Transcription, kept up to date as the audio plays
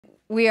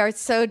We are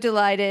so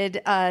delighted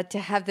to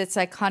have this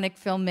iconic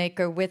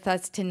filmmaker with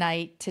us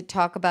tonight to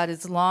talk about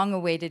his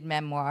long-awaited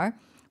memoir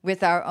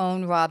with our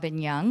own Robin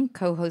Young,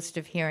 co-host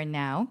of Here and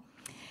Now.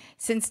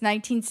 Since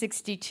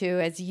 1962,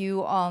 as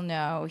you all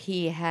know,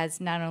 he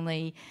has not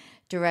only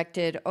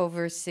directed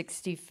over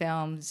 60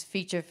 films,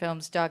 feature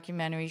films,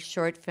 documentaries,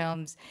 short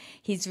films.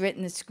 He's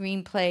written the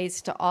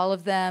screenplays to all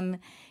of them,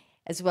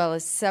 as well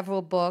as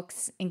several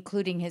books,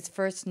 including his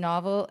first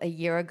novel a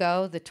year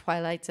ago, The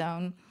Twilight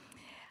Zone.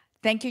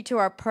 Thank you to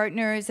our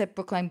partners at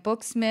Brookline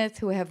Booksmith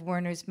who have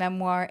Werner's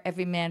memoir,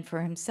 Every Man for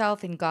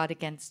Himself and God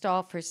Against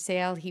All, for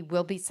sale. He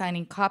will be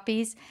signing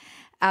copies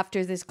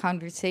after this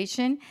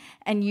conversation,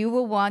 and you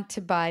will want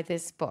to buy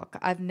this book.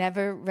 I've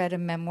never read a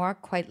memoir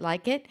quite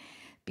like it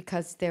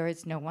because there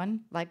is no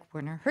one like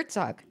Werner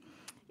Herzog.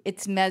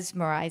 It's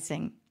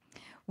mesmerizing.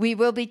 We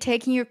will be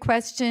taking your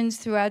questions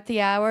throughout the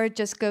hour.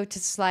 Just go to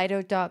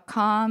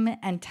slido.com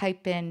and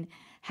type in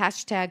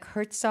hashtag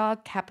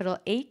Herzog, capital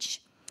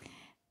H.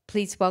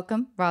 Please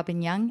welcome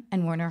Robin Young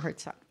and Werner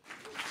Herzog.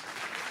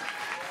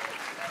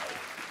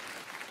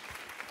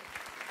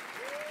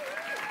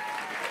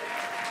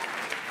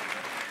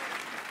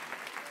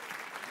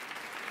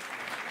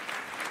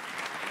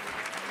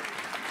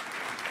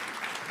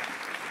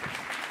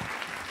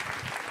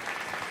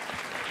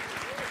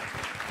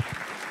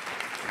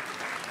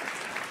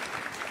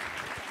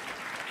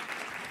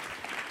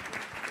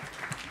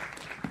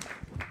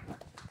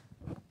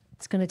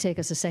 It's going to take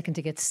us a second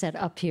to get set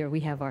up here.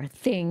 We have our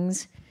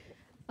things.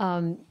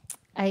 I've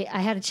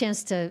had a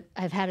chance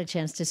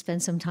to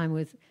spend some time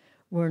with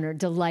Werner,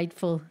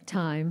 delightful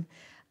time,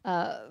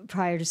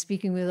 prior to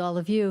speaking with all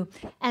of you.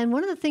 And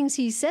one of the things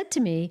he said to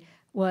me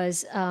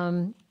was,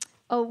 oh,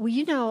 well,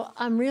 you know,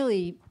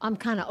 I'm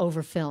kind of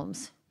over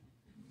films.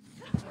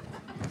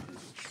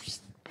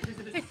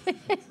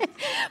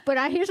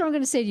 But here's what I'm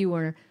going to say to you,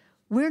 Werner.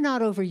 We're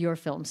not over your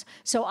films.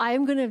 So I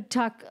am going to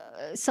talk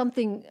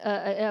something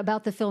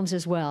about the films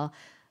as well.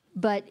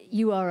 But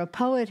you are a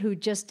poet who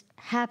just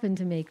happened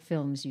to make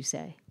films, you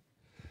say.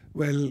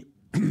 Well,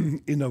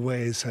 in a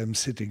way, as I'm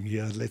sitting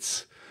here,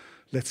 let's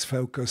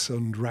focus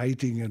on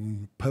writing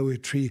and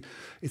poetry.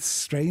 It's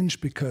strange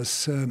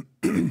because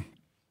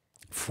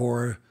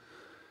for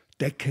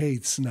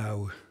decades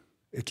now,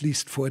 at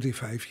least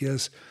 45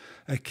 years,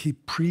 I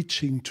keep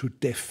preaching to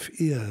deaf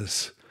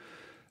ears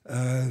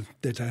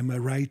that I'm a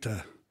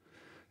writer.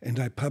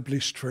 And I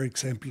published, for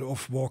example,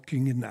 Off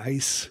Walking in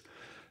Ice,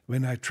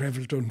 when I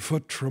traveled on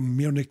foot from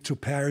Munich to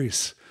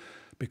Paris,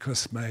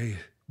 because my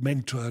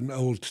mentor, an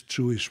old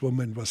Jewish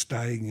woman, was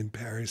dying in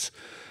Paris.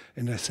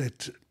 And I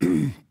said,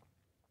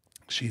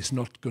 she's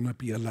not going to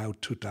be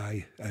allowed to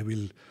die. I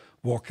will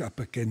walk up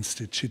against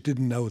it. She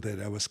didn't know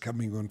that I was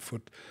coming on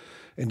foot,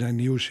 and I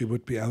knew she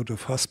would be out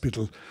of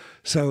hospital.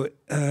 So,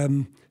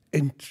 and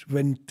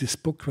when this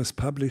book was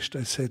published,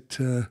 I said,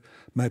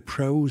 my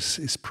prose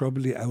is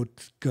probably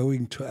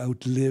going to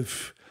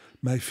outlive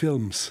my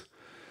films.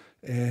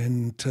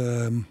 And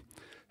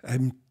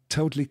I'm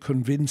totally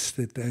convinced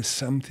that there's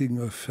something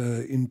of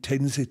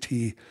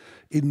intensity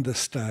in the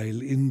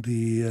style,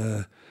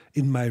 in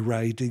my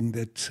writing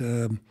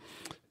that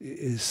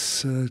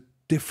is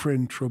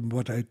different from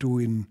what I do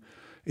in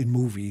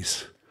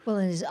movies. Well,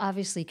 it is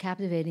obviously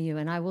captivating you,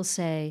 and I will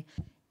say,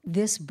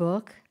 this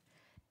book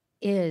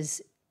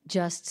is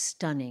just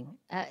stunning.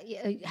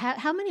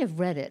 How many have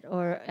read it?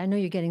 Or I know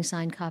you're getting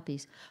signed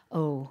copies.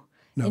 Oh.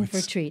 No, in for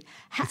a treat.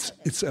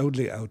 It's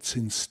only out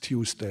since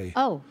Tuesday.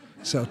 Oh.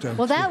 So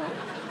well, that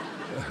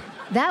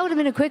would have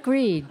been a quick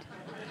read.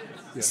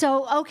 Yeah.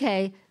 So,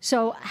 okay.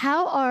 So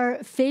how are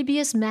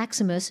Fabius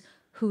Maximus,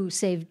 who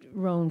saved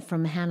Rome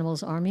from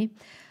Hannibal's army,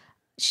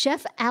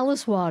 Chef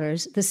Alice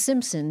Waters, The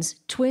Simpsons,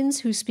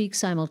 twins who speak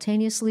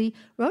simultaneously,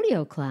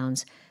 rodeo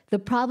clowns, the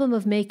problem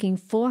of making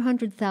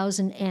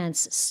 400,000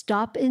 ants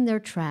stop in their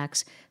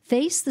tracks,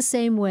 face the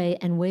same way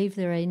and wave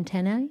their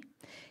antennae,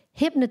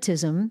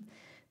 hypnotism,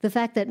 the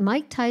fact that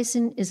Mike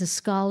Tyson is a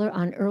scholar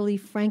on early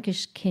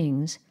Frankish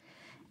kings,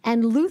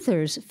 and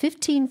Luther's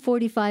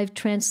 1545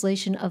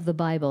 translation of the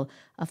Bible,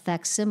 a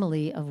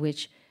facsimile of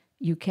which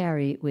you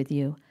carry with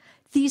you.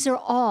 These are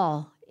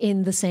all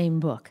in the same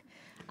book.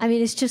 I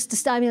mean, it's just,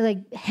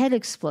 like head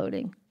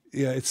exploding.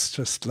 Yeah, it's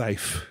just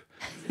life.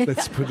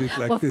 Let's put it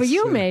like well, this. For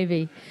you,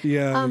 maybe.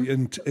 Yeah,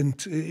 and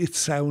it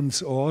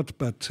sounds odd,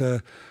 but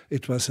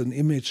it was an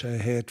image I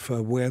had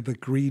for Where the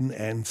Green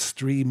Ants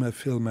Dream, a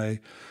film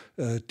I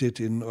did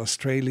in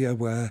Australia,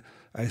 where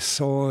I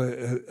saw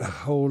a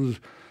whole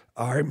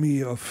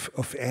army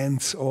of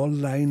ants all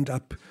lined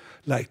up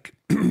like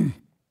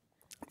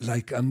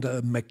like under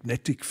a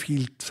magnetic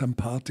field, some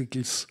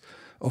particles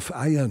of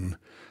iron.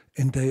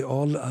 And they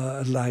all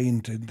are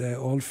aligned, and they're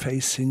all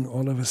facing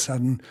all of a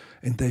sudden,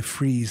 and they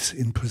freeze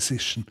in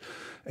position.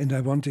 And I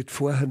wanted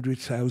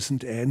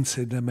 400,000 ants,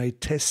 and I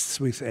made tests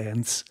with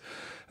ants,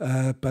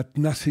 but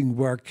nothing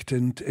worked.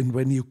 And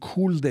when you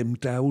cool them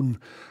down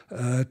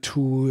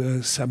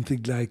to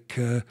something like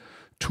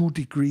 2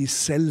 degrees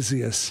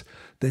Celsius,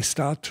 they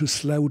start to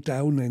slow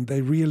down, and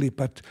they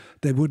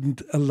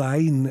wouldn't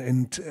align.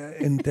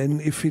 And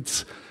then if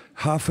it's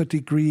half a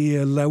degree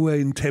lower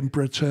in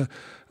temperature,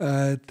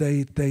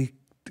 they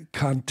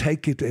can't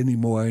take it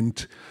anymore.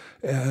 And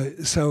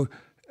so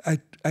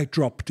I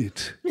dropped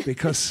it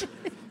because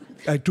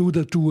I do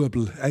the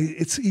doable.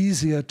 It's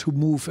easier to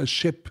move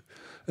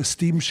a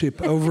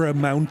steamship over a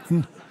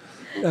mountain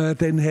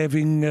than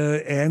having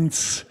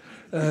ants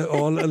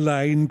all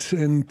aligned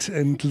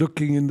and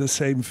looking in the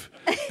same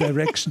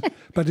direction.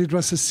 But it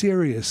was a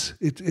serious.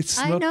 It's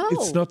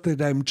not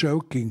that I'm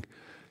joking.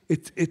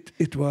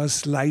 It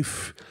was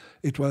life.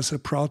 It was a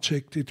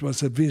project. It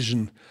was a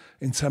vision.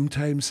 And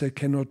sometimes they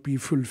cannot be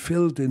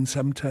fulfilled. And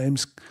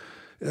sometimes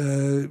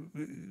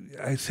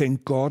I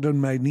thank God on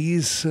my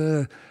knees.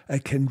 I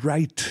can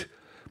write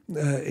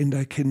and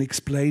I can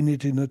explain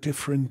it in a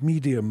different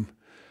medium.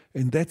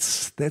 And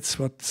that's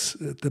what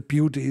the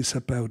beauty is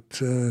about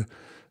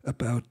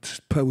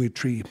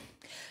poetry.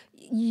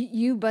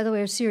 You, by the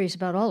way, are serious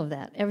about all of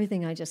that,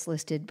 everything I just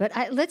listed. But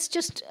let's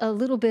just a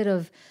little bit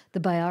of the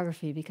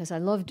biography, because I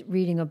loved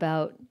reading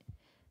about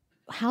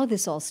how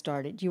this all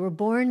started. You were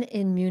born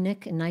in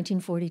Munich in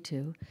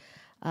 1942.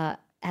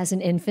 As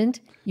an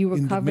infant, you were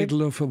covered... In the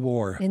middle of a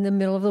war. In the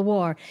middle of the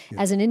war.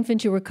 Yeah. As an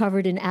infant, you were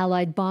covered in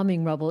Allied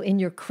bombing rubble in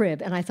your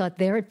crib. And I thought,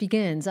 there it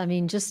begins. I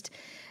mean, just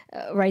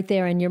right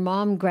there. And your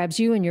mom grabs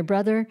you and your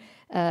brother,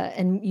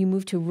 and you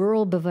move to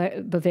rural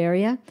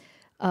Bavaria,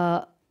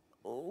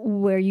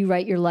 where you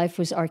write your life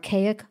was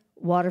archaic,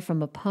 water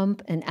from a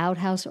pump, an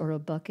outhouse or a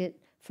bucket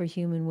for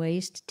human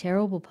waste,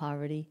 terrible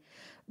poverty,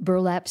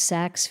 burlap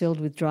sacks filled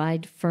with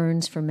dried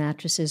ferns for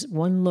mattresses,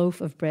 one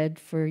loaf of bread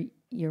for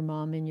your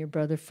mom and your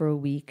brother for a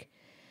week,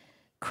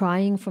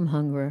 crying from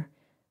hunger.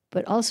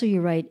 But also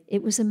you write,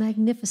 it was a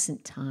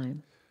magnificent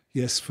time.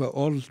 Yes, for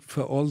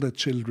all the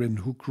children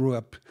who grew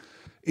up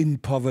in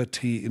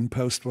poverty in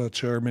post-war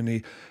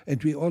Germany.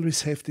 And we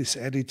always have this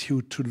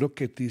attitude to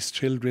look at these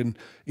children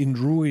in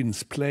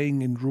ruins,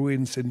 playing in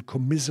ruins and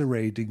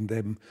commiserating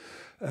them.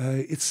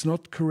 It's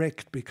not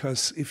correct,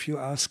 because if you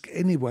ask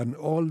anyone,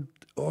 all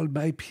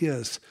my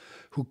peers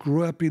who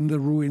grew up in the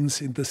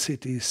ruins in the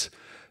cities,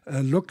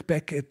 look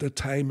back at the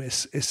time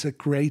as the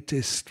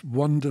greatest,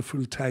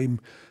 wonderful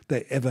time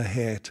they ever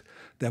had.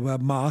 There were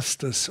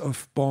masters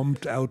of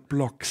bombed-out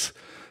blocks.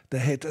 They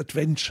had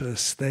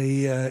adventures.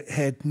 They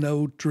had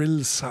no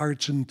drill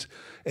sergeant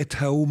at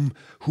home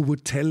who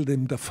would tell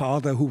them, the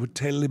father who would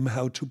tell them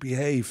how to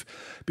behave,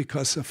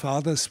 because the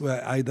fathers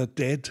were either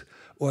dead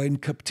or in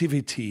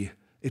captivity.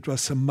 It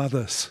was the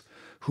mothers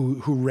who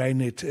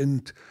ran it.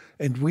 And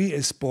we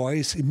as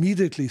boys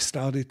immediately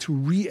started to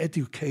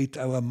re-educate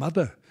our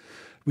mother.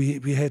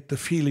 We had the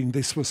feeling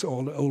this was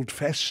all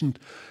old-fashioned,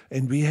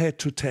 and we had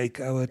to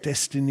take our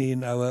destiny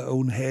in our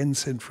own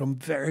hands. And from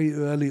very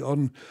early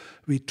on,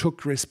 we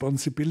took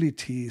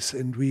responsibilities,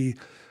 and we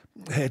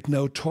had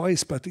no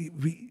toys, but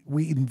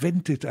we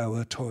invented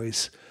our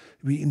toys.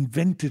 We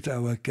invented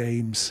our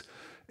games.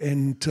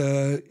 And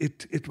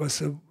it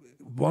was a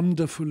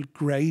wonderful,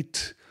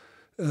 great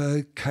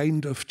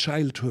kind of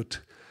childhood,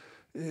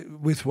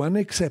 with one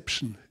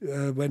exception.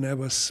 When I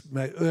was,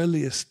 my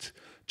earliest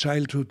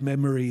childhood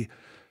memory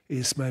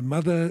is my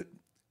mother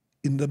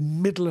in the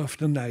middle of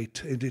the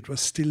night, and it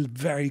was still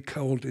very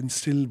cold and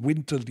still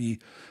winterly,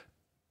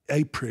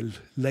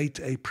 late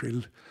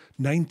April,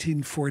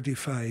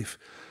 1945.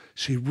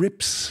 She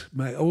rips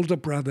my older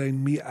brother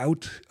and me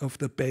out of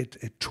the bed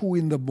at 2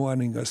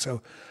 a.m. or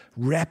so,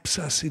 wraps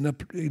us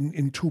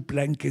in 2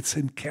 blankets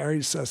and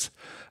carries us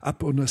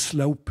up on a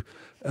slope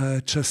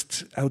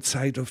just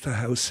outside of the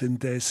house. And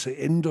there's the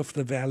end of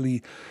the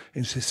valley.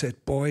 And she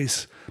said,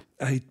 "Boys,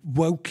 I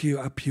woke you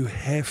up. You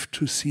have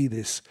to see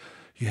this.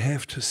 You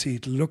have to see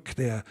it. Look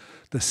there.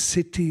 The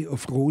city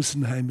of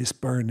Rosenheim is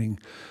burning."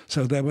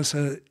 So there was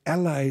an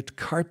Allied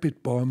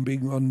carpet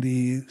bombing on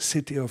the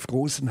city of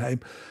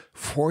Rosenheim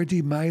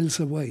 40 miles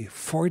away,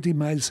 40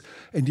 miles.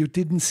 And you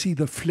didn't see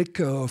the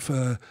flicker of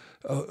a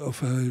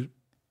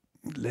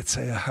let's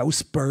say, a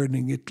house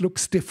burning. It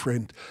looks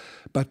different.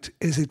 But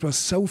as it was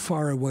so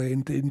far away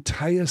and the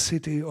entire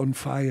city on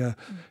fire,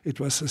 it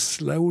was a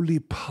slowly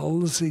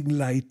pulsing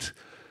light,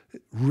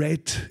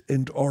 red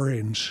and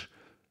orange,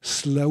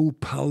 slow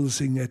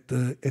pulsing at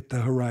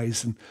the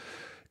horizon.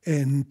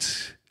 And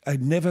I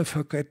never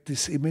forget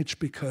this image,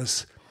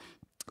 because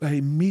I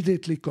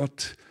immediately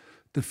got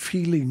the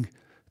feeling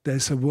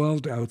there's a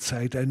world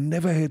outside. I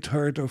never had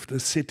heard of the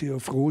city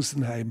of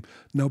Rosenheim.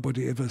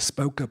 Nobody ever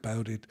spoke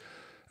about it.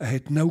 I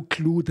had no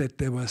clue that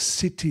there were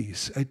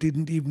cities. I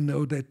didn't even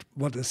know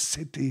what a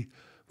city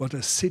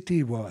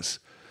was.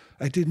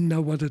 I didn't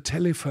know what a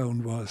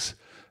telephone was.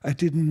 I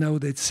didn't know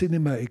that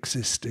cinema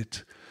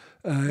existed.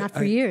 Not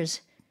for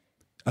years.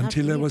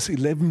 Until I was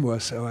 11 or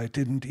so, I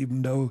didn't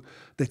even know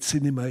that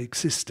cinema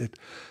existed.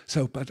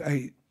 So, but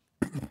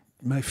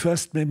my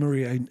first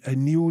memory, I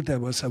knew there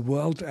was a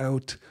world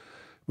out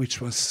which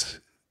was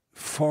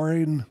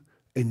foreign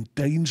and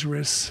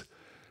dangerous,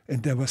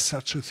 and there was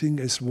such a thing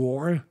as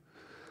war.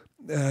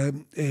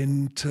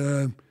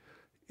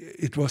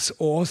 It was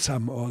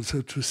awesome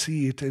also to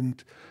see it,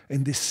 and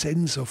this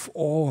sense of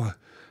awe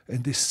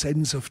and this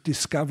sense of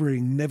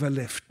discovering never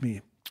left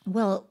me.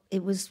 Well,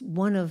 it was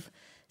one of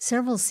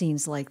several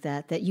scenes like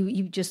that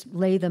you just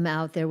lay them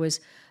out. There was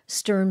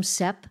Sturm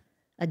Sepp,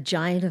 a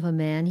giant of a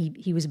man.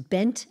 He was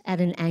bent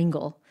at an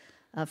angle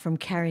from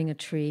carrying a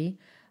tree.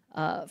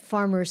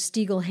 Farmer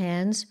Stiegel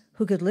Hands,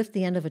 who could lift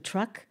the end of a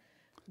truck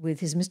with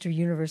his Mr.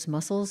 Universe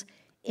muscles.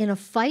 In a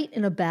fight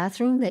in a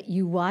bathroom that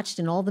you watched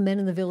and all the men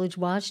in the village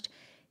watched,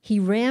 he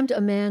rammed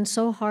a man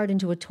so hard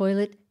into a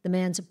toilet, the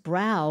man's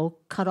brow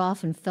cut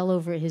off and fell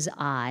over his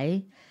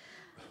eye.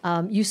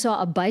 You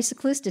saw a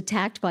bicyclist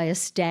attacked by a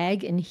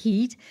stag in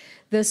heat.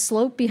 The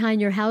slope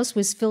behind your house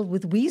was filled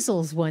with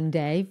weasels one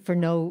day for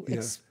no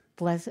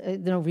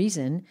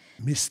reason.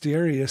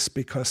 Mysterious,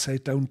 because I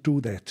don't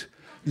do that.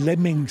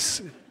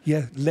 Lemmings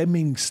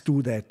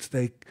do that.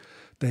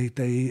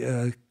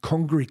 They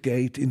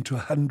congregate into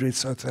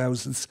hundreds or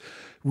thousands.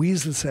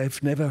 Weasels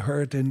I've never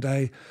heard,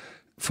 and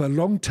for a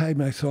long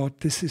time I thought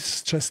this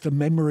is just a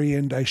memory,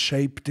 and I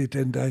shaped it,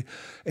 and I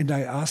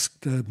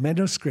asked the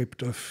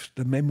manuscript of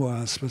the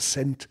memoirs was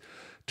sent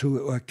to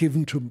or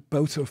given to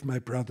both of my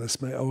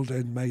brothers, my older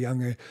and my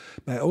younger.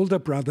 My older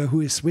brother, who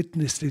has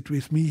witnessed it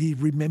with me, he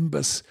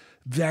remembers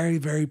very,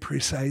 very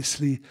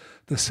precisely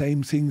the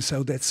same thing,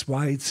 so that's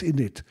why it's in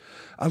it.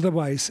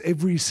 Otherwise,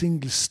 every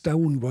single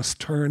stone was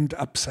turned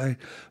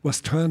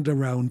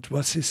around.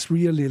 Was this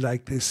really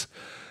like this?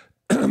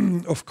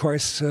 Of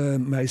course,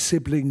 my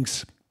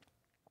siblings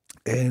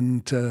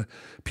and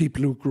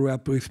people who grew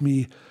up with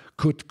me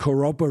could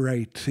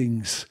corroborate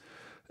things.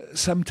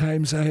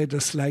 Sometimes I had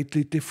a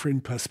slightly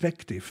different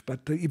perspective,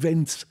 but the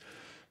events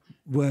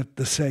were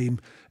the same.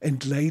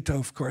 And later,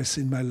 of course,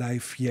 in my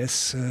life,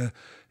 yes,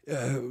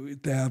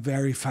 they are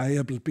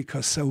verifiable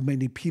because so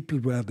many people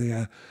were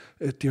there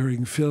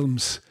during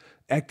films,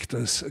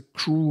 actors,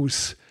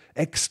 crews,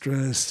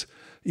 extras,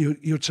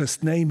 you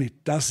just name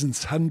it,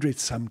 dozens,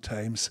 hundreds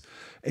sometimes,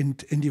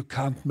 and you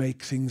can't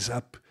make things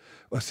up,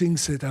 or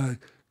things that are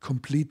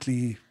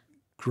completely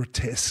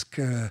grotesque.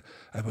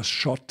 I was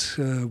shot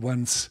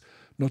once,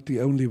 not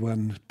the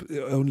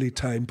only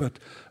time, but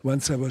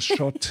once I was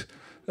shot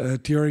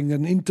during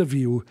an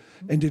interview,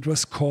 and it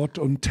was caught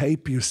on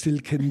tape. You still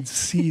can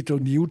see it on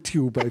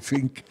YouTube, I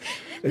think.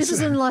 This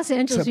is in Los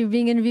Angeles. You're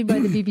being interviewed by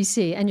the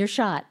BBC, and you're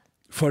shot.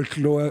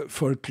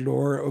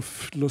 Folklore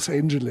of Los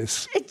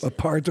Angeles, a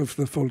part of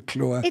the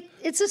folklore.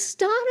 It's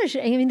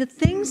astonishing. I mean, the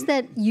things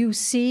that you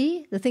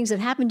see, the things that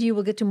happen to you,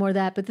 we'll get to more of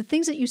that, but the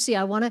things that you see,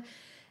 I want to,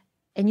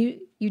 and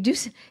you do,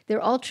 they're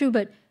all true,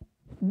 but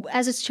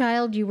as a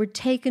child, you were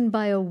taken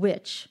by a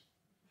witch,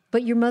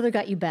 but your mother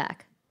got you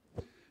back.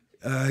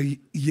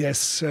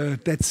 Yes,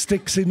 that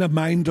sticks in the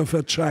mind of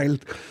a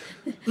child.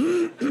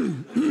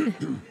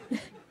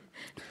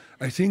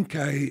 I think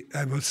I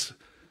was...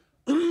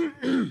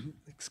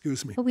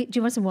 Excuse me. Oh, wait, do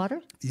you want some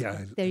water?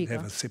 Yeah, there you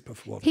have go. A sip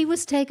of water. He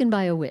was taken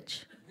by a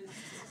witch,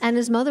 and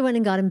his mother went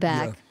and got him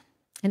back,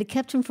 and it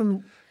kept him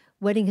from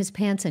wetting his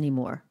pants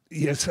anymore.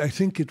 Yes, I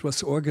think it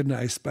was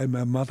organized by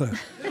my mother.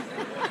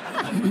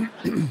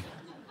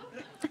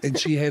 And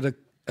she had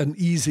an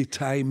easy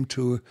time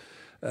to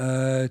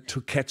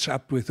catch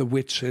up with the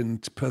witch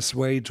and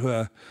persuade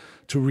her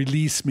to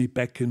release me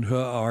back in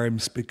her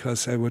arms,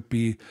 because I would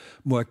be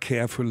more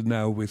careful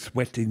now with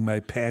wetting my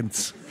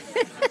pants.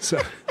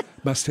 So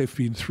must have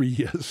been 3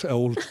 years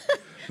old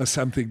or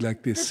something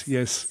like this.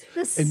 Yes,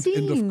 and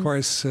of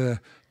course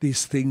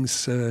these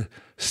things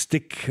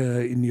stick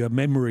in your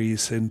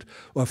memories.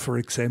 Or for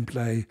example,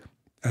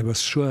 I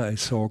was sure I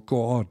saw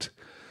God.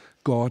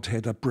 God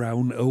had a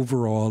brown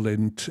overall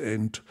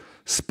and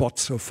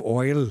spots of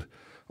oil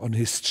on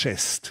his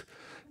chest.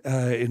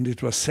 And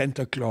it was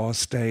Santa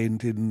Claus Day,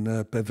 and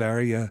in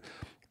Bavaria,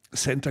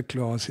 Santa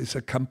Claus is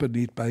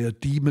accompanied by a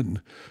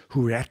demon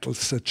who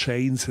rattles the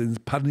chains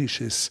and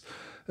punishes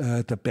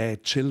the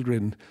bad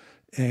children.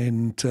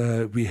 And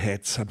we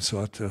had some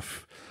sort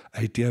of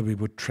idea we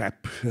would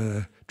trap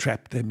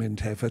them and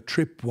have a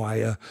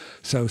tripwire,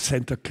 so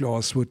Santa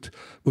Claus would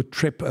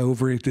trip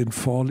over it and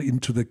fall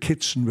into the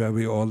kitchen where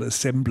we all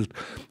assembled,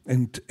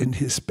 and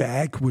his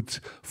bag would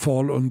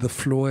fall on the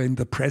floor and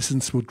the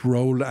presents would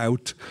roll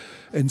out.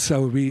 And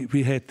so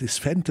we had this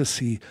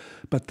fantasy,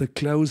 but the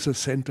closer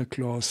Santa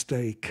Claus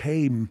Day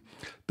came,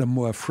 the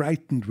more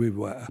frightened we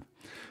were.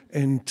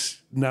 And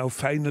now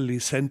finally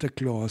Santa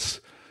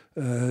Claus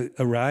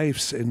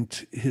arrives, and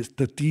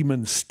the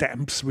demon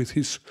stamps with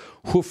his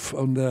hoof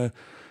on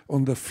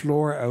the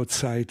floor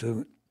outside,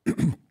 and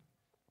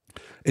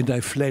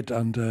I fled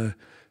under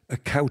a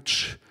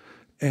couch,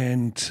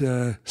 and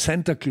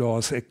Santa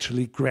Claus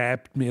actually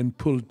grabbed me and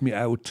pulled me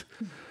out,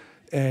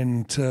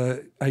 and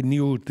I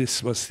knew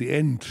this was the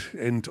end.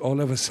 And all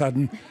of a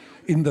sudden,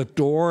 in the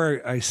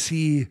door, I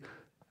see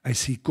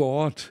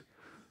God,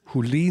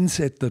 who leans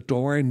at the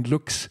door and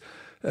looks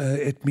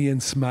at me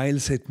and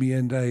smiles at me,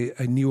 and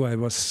I knew I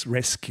was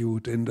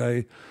rescued, and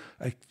I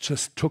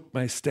just took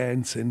my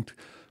stance and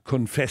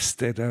confessed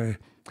that I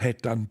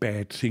had done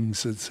bad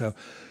things. And so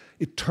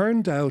it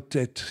turned out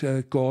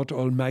that God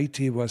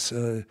Almighty was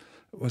an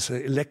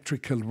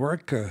electrical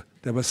worker.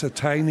 There was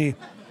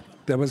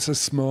a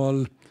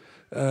small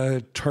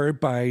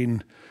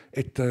turbine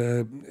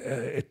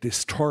at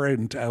this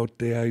torrent out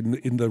there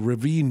in the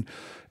ravine,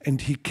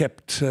 and he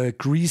kept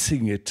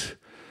greasing it.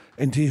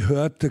 And he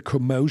heard the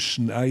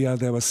commotion. Yeah,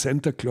 there was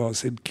Santa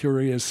Claus, and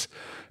curious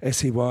as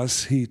he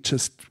was, he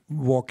just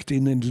walked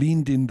in and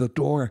leaned in the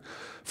door.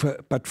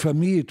 But for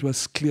me, it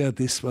was clear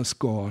this was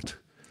God.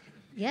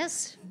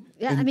 Yes.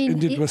 Yeah, and, I mean,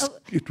 and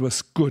it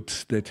was good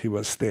that he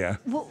was there.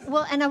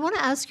 Well, and I want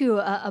to ask you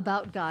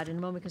about God in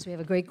a moment, because we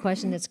have a great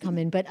question that's come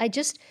in. But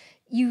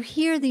you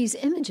hear these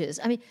images.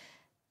 I mean,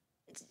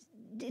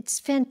 it's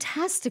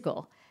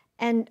fantastical.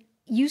 And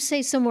you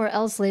say somewhere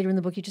else later in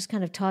the book, you just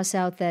kind of toss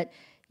out that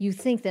you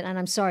think that, and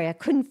I'm sorry, I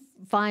couldn't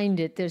find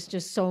it. There's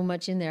just so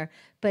much in there.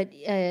 But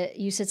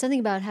you said something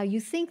about how you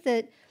think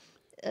that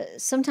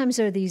sometimes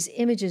there are these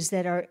images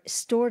that are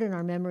stored in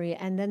our memory,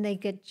 and then they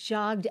get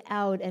jogged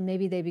out, and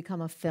maybe they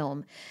become a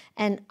film.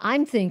 And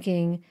I'm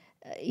thinking,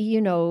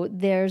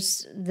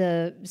 there's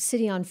the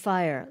city on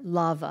fire,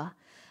 lava,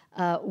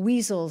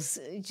 weasels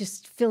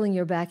just filling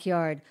your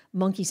backyard,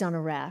 monkeys on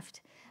a raft.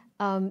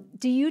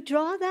 Do you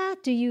draw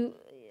that? Do you,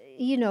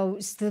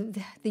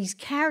 these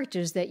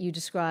characters that you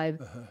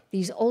describe,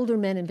 these older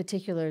men in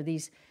particular,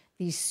 these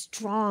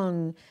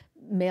strong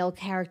male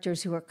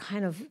characters who are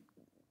kind of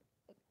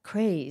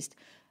crazed,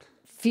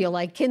 feel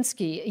like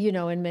Kinski,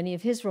 in many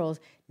of his roles.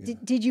 Yeah.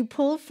 Did you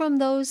pull from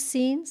those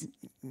scenes?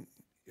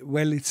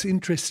 Well, it's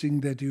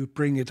interesting that you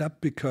bring it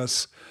up,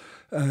 because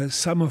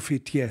some of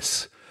it,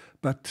 yes.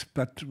 But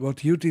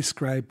what you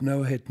described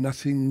now had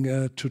nothing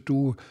to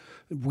do.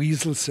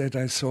 Weasels that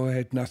I saw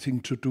had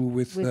nothing to do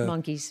with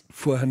monkeys.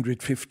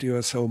 450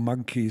 or so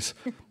monkeys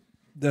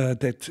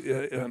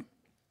that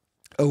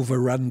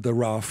overrun the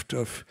raft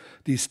of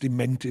these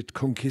demented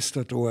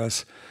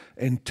conquistadors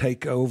and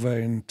take over.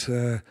 And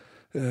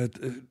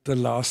the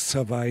last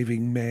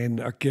surviving man,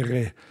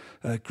 Aguirre,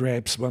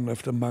 grabs one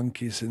of the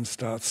monkeys and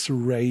starts to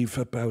rave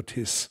about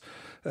his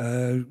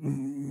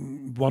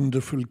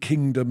wonderful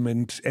kingdom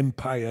and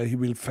empire he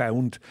will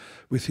found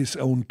with his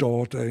own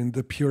daughter in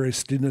the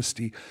purest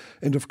dynasty.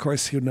 And of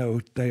course,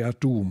 they are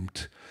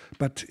doomed.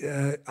 But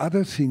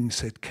other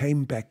things that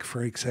came back,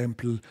 for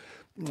example,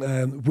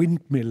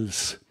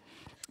 windmills.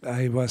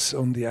 I was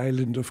on the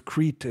island of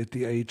Crete at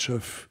the age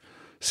of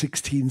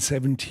 16,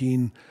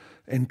 17,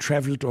 and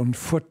traveled on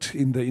foot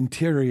in the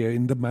interior,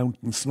 in the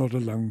mountains, not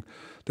along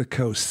the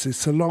coasts.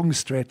 It's a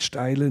long-stretched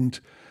island,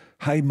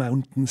 high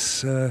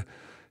mountains,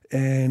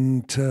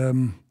 and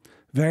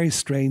very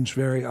strange,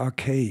 very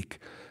archaic.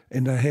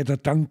 And I had a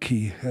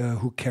donkey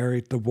who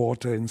carried the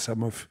water in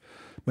some of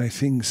my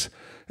things.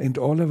 And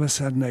all of a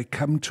sudden I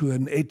come to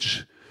an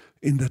edge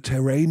in the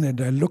terrain,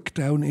 and I look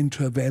down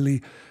into a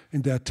valley,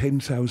 and there are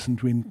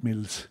 10,000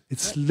 windmills.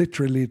 It's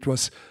literally,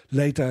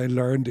 later I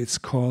learned it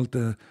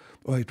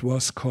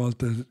was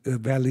called the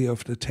Valley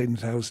of the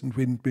 10,000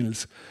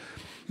 Windmills.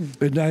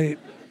 And I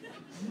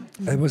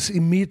was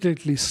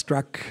immediately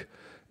struck,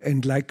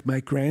 and like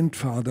my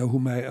grandfather,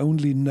 whom I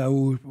only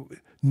knew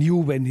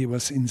when he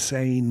was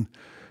insane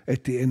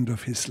at the end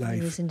of his life.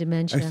 He was in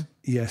dementia.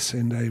 Yes,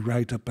 and I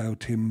write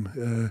about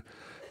him.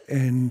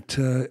 And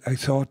I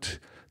thought,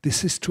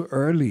 this is too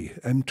early.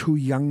 I'm too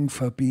young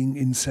for being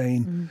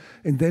insane.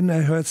 And then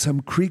I heard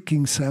some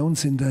creaking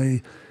sounds, and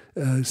I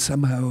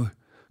somehow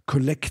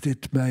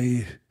collected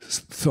my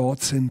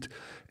thoughts, and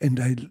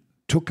I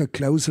took a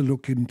closer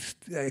look and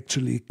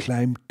actually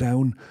climbed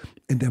down,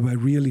 and there were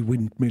really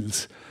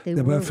windmills.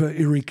 They were for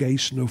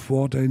irrigation of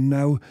water. And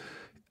now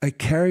I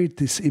carried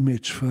this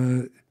image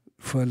for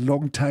a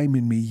long time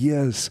in me,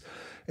 years.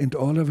 And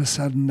all of a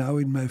sudden now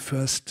in my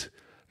first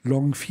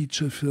long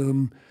feature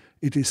film,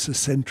 it is a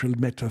central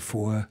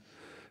metaphor.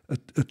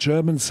 A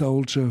German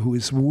soldier who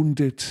is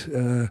wounded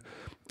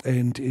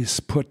and is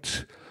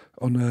put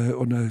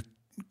on a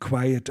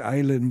quiet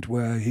island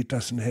where he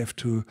doesn't have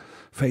to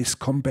face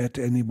combat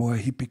anymore.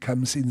 He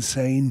becomes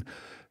insane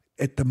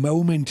at the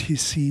moment he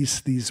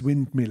sees these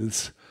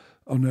windmills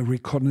on a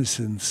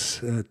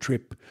reconnaissance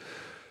trip.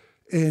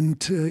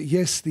 And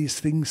yes, these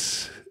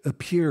things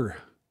appear.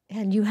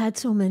 And you had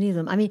so many of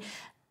them. I mean,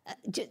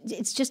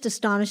 it's just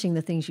astonishing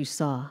the things you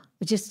saw.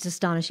 It's just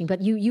astonishing.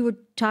 But you were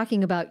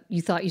talking about,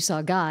 you thought you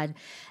saw God.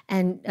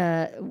 And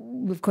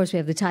of course, we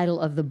have the title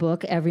of the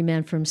book, Every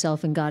Man for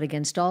Himself and God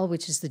Against All,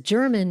 which is the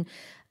German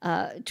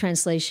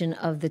translation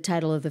of the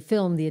title of the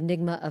film, The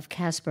Enigma of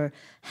Caspar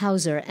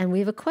Hauser. And we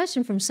have a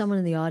question from someone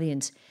in the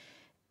audience,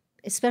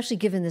 especially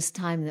given this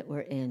time that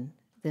we're in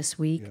this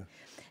week. Yeah.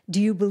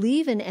 Do you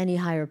believe in any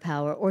higher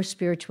power or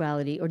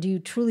spirituality, or do you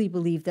truly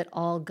believe that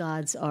all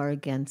gods are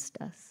against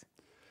us?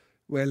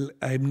 Well,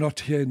 I'm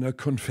not here in a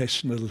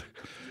confessional,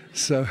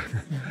 so,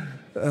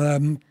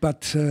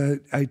 but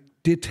I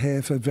did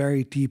have a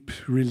very deep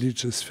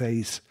religious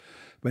phase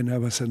when I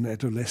was an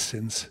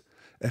adolescent.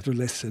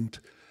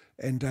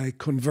 And I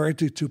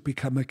converted to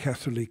become a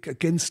Catholic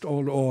against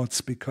all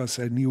odds, because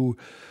I knew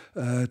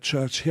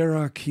church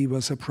hierarchy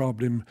was a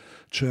problem,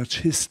 church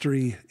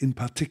history in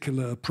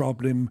particular a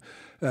problem,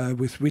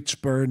 with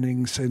witch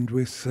burnings and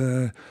with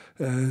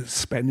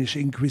Spanish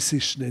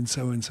Inquisition and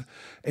so on.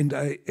 And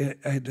I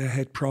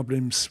had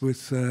problems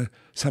with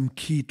some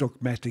key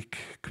dogmatic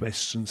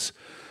questions.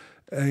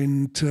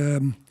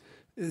 And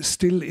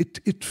still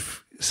it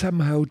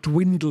somehow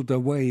dwindled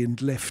away and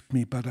left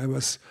me, but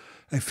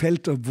I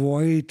felt a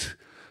void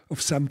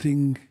of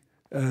something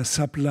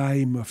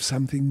sublime, of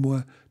something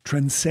more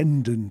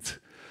transcendent.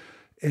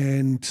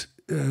 And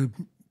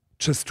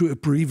just to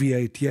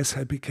abbreviate, yes,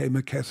 I became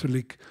a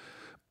Catholic,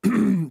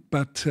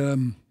 but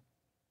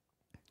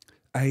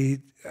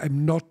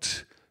I'm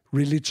not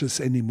religious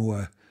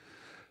anymore.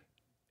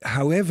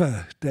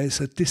 However, there's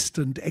a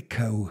distant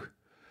echo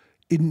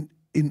in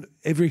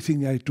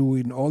everything I do,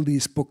 in all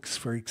these books,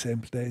 for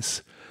example.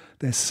 There's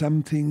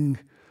something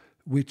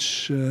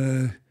which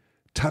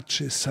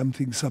touches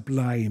something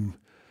sublime,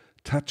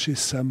 touches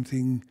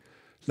something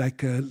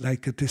like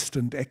a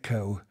distant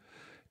echo.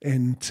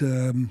 And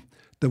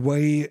the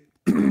way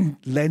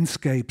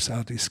landscapes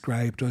are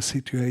described or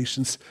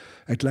situations,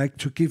 I'd like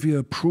to give you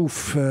a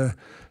proof.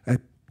 I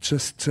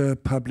just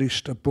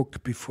published a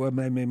book before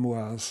my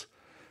memoirs,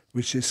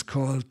 which is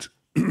called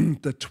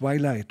The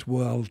Twilight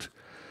World.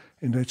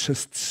 And I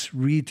just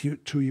read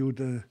to you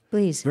the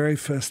very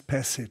first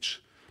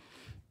passage.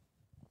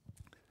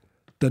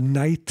 The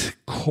night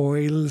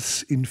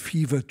coils in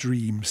fever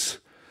dreams.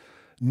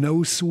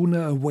 No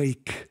sooner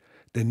awake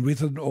than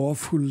with an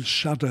awful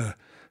shudder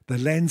the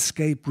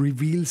landscape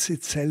reveals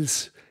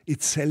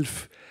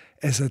itself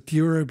as a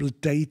durable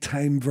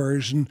daytime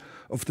version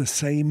of the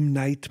same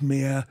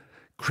nightmare,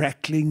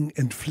 crackling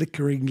and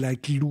flickering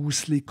like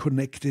loosely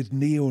connected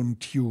neon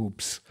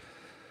tubes.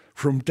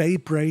 From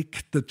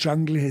daybreak, the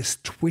jungle has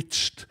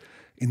twitched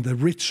in the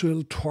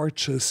ritual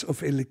torches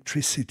of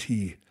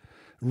electricity.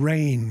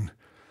 Rain.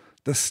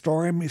 The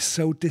storm is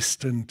so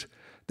distant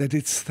that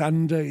its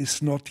thunder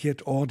is not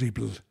yet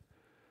audible.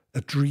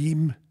 A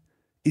dream?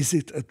 Is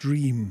it a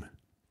dream?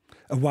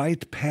 A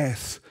wide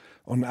path,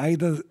 on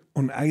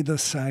either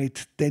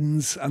side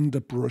dense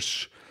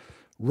underbrush,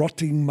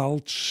 rotting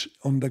mulch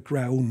on the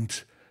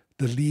ground,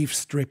 the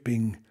leaves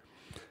dripping.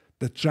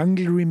 The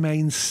jungle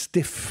remains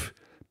stiff,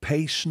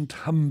 patient,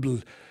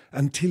 humble,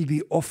 until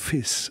the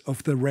office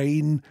of the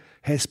rain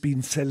has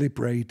been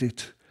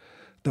celebrated.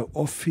 The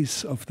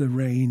office of the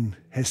rain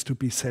has to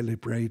be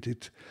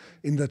celebrated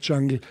in the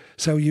jungle.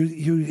 So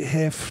you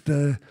have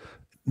the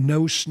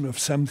notion of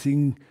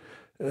something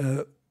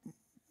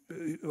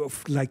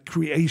of like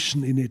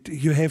creation in it.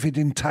 You have it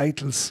in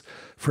titles,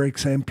 for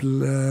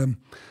example,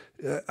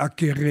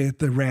 Aguirre,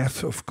 The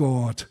Wrath of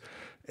God,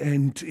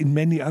 and in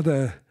many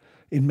other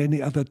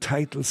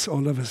titles,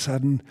 all of a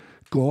sudden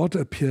God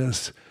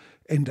appears,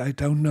 and I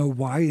don't know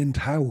why and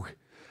how.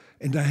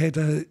 And I had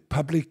a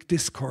public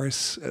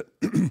discourse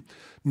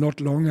not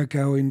long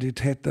ago, and it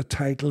had the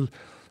title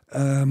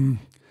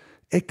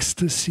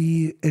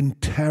Ecstasy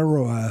and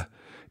Terror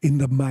in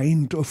the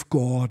Mind of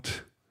God.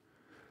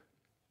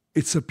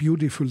 It's a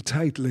beautiful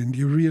title, and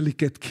you really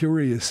get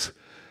curious.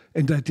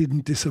 And I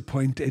didn't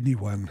disappoint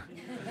anyone.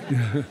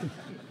 Yeah.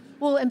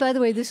 Well, and by the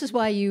way, this is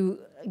why you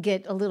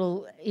get a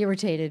little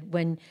irritated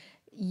when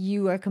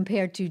you are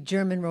compared to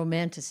German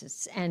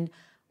romanticists. And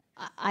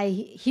I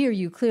hear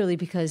you clearly,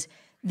 because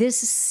this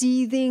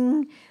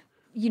seething,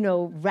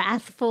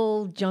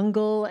 wrathful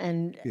jungle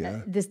and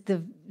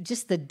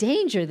just the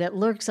danger that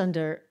lurks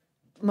under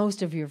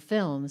most of your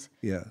films.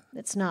 Yeah,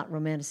 that's not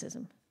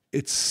romanticism.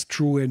 It's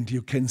true, and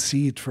you can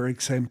see it, for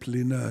example,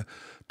 in a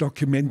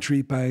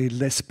documentary by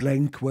Les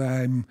Blanc,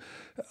 where I'm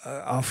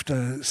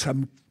after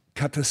some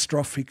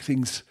catastrophic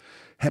things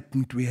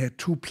happened. We had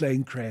 2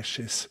 plane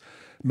crashes.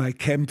 My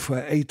camp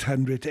for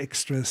 800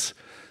 extras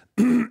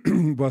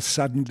was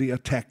suddenly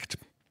attacked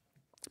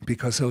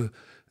because a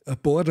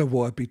border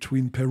war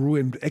between Peru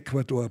and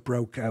Ecuador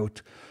broke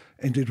out,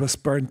 and it was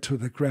burned to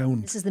the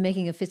ground. This is the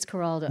making of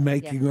Fitzcarraldo.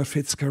 Making of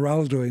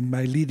Fitzcarraldo, and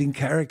my leading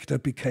character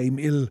became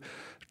ill.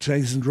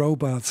 Jason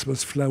Robards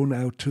was flown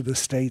out to the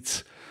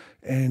States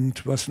and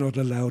was not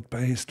allowed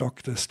by his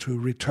doctors to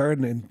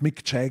return. And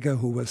Mick Jagger,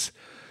 who was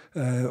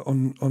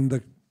on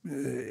the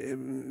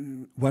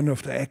one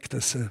of the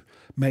actors, a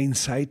main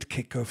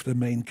sidekick of the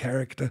main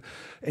character,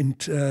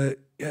 and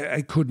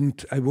I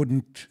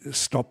wouldn't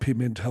stop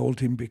him and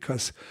hold him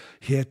because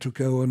he had to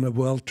go on a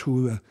world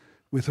tour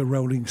with the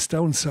Rolling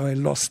Stones, so I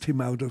lost him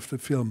out of the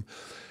film.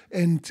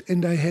 And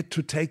I had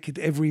to take it,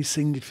 every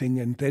single thing.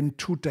 And then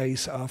 2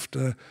 days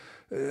after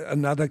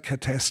another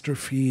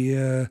catastrophe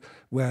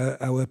where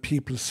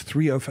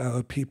 3 of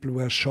our people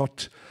were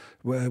shot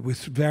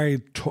with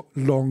very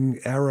long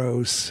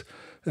arrows,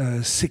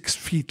 6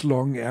 feet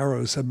long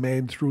arrows, a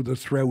man through the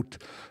throat,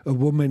 a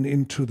woman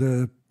into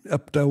the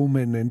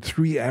abdomen, and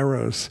 3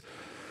 arrows,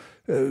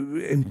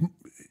 and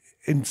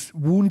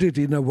wounded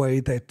in a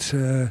way that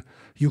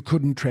you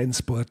couldn't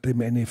transport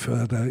them any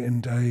further.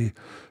 And I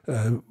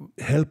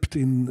helped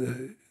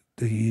in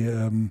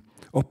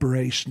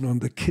operation on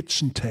the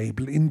kitchen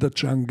table in the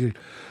jungle,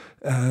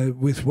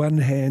 with one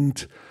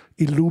hand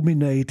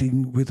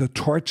illuminating with a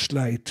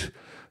torchlight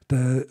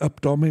the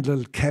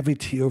abdominal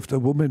cavity of the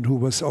woman who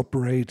was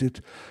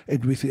operated,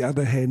 and with the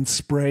other hand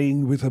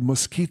spraying with a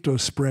mosquito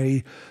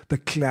spray the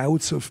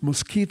clouds of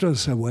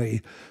mosquitoes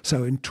away.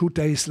 So, and 2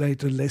 days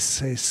later, Les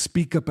says,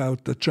 speak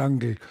about the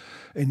jungle.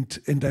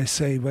 And I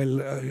say, well,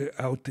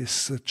 out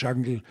this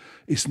jungle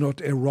is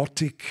not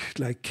erotic,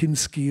 like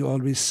Kinski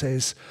always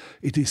says.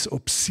 It is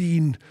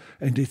obscene,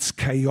 and it's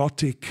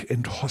chaotic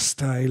and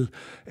hostile.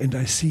 And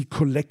I see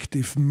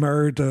collective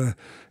murder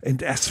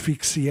and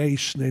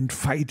asphyxiation and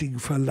fighting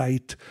for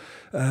light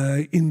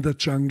in the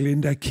jungle.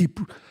 And I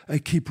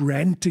keep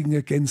ranting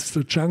against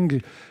the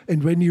jungle.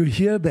 And when you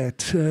hear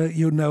that,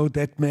 you know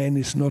that man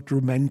is not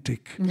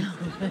romantic. No.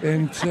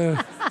 And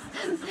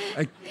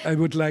I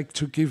would like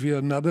to give you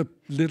another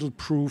little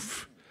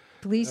proof.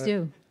 Please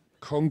do.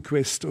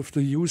 Conquest of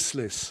the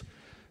useless.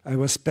 I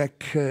was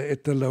back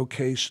at the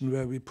location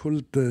where we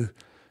pulled the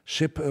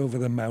ship over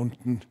the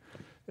mountain,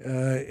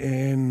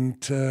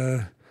 and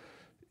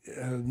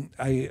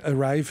I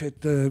arrive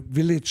at the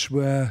village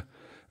where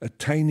a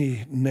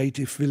tiny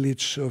native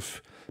village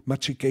of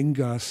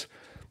Machigengas,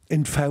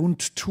 and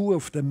found 2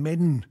 of the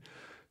men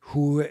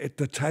who, at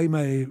the time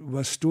I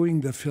was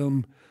doing the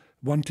film,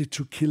 wanted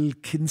to kill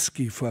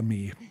Kinski for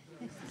me.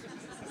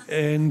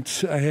 And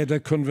I had a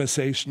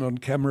conversation on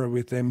camera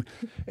with them,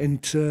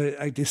 and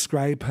I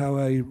describe how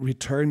I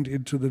returned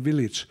into the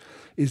village.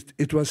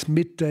 It was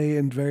midday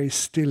and very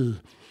still.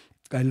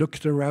 I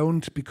looked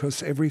around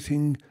because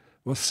everything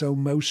was so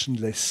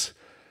motionless.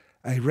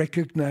 I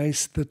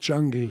recognized the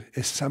jungle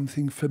as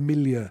something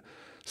familiar,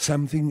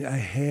 something I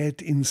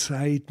had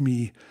inside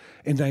me,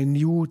 and I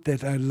knew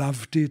that I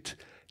loved it,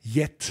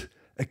 yet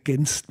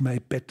against my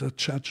better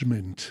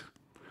judgment.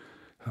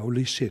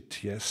 Holy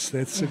shit, yes,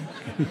 that's a...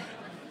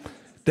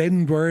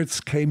 Then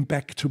words came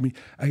back to me.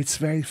 It's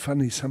very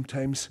funny.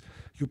 Sometimes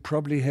you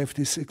probably have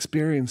this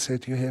experience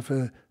that you have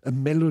a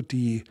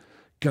melody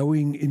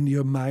going in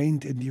your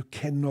mind and you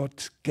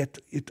cannot get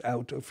it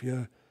out of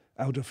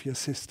your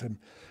system.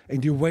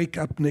 And you wake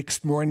up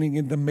next morning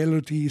and the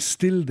melody is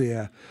still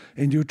there.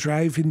 And you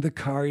drive in the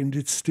car and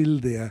it's still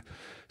there.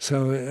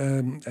 So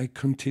I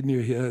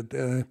continue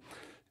here.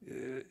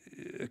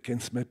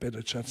 Against my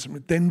better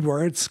judgment. Then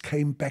words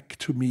came back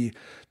to me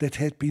that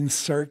had been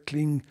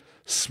circling,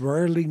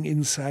 swirling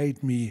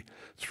inside me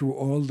through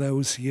all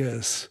those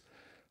years.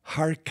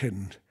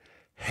 Hearken,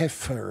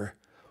 heifer,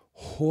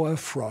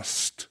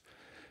 hoarfrost,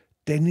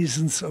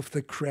 denizens of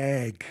the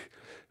crag,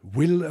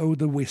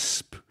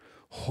 will-o'-the-wisp,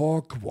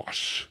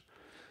 hogwash,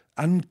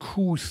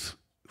 uncouth,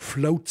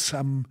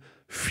 flotsam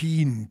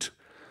fiend.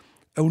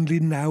 Only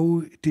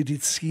now did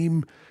it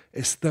seem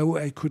as though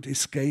I could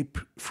escape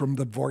from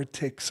the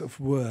vortex of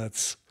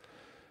words.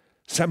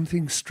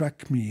 Something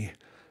struck me,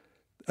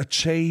 a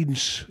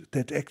change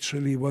that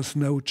actually was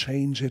no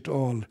change at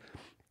all.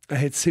 I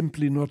had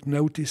simply not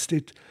noticed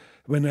it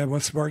when I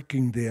was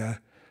working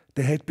there.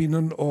 There had been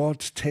an odd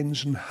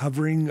tension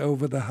hovering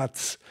over the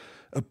huts,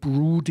 a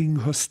brooding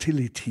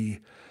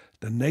hostility.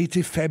 The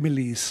native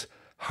families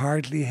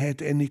hardly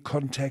had any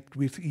contact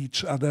with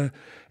each other,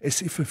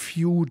 as if a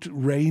feud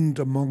reigned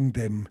among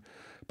them.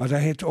 But I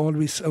had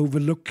always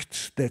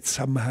overlooked that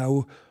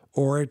somehow,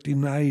 or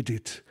denied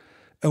it.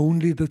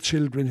 Only the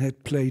children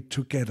had played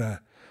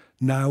together.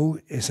 Now,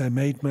 as I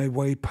made my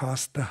way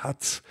past the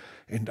huts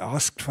and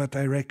asked for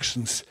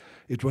directions,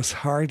 it was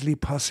hardly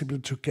possible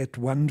to get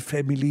one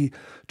family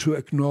to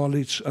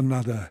acknowledge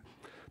another.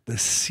 The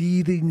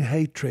seething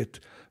hatred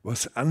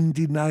was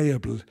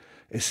undeniable,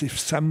 as if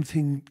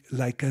something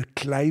like a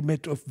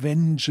climate of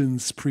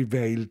vengeance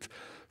prevailed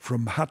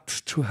from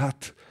hut to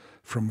hut,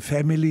 from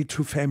family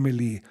to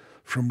family,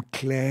 from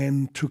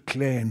clan to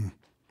clan.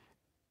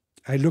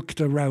 I looked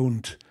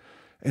around,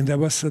 and there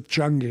was a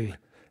jungle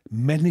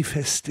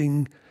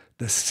manifesting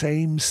the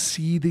same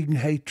seething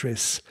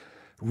hatred,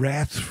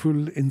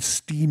 wrathful and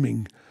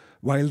steaming,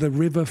 while the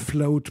river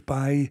flowed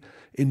by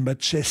in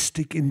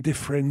majestic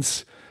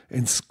indifference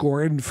and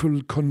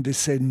scornful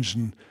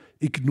condescension,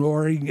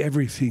 ignoring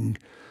everything,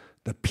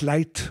 the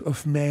plight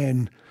of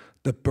man,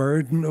 the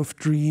burden of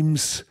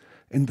dreams,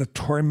 and the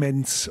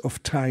torments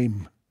of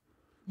time.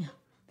 Yeah.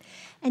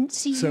 And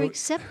see, your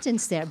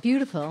acceptance there,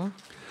 beautiful.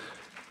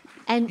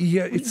 And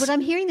yeah, what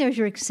I'm hearing there is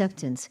your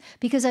acceptance.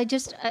 Because I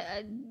just,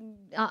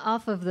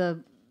 off of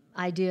the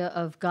idea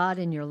of God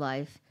in your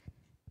life,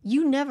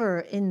 you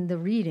never, in the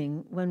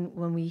reading,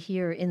 when we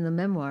hear in the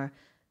memoir,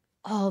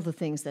 all the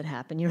things that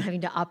happen. You're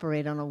having to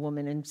operate on a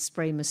woman and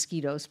spray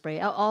mosquito spray,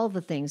 all the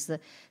things, the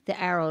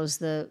arrows,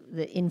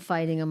 the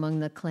infighting among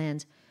the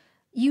clans.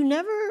 You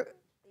never,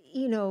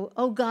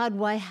 oh God,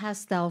 why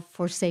hast thou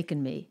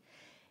forsaken me?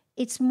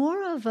 It's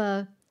more of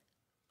a,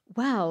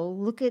 wow,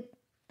 look at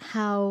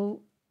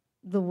how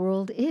the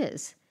world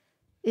is.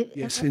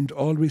 Yes, and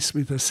always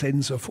with a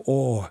sense of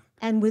awe.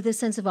 And with a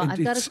sense of awe.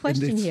 I've got a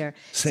question here.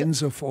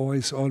 Sense of awe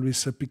is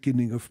always the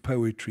beginning of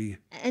poetry.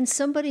 And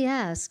somebody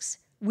asks,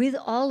 with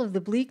all of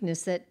the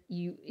bleakness that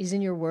is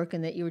in your work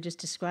and that you were just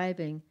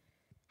describing,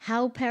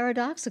 how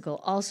paradoxical,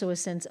 also a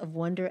sense of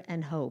wonder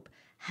and hope.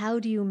 How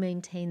do you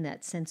maintain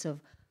that sense of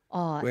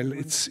awe? Well,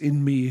 it's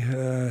in me.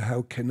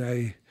 How can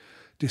I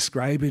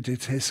describe it?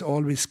 It has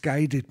always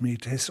guided me.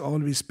 It has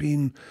always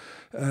been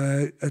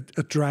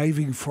a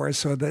driving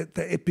force, or the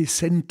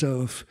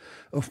epicenter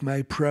of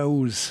my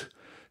prose,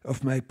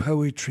 of my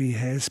poetry,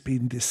 has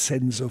been this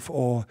sense of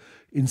awe.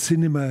 In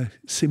cinema,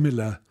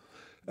 similar.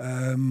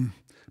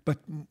 But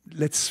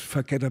let's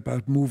forget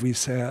about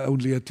movies. They are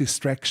only a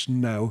distraction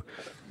now.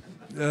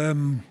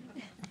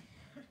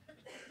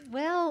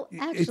 Well,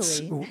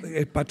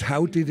 actually... But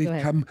how did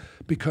it come?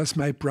 Because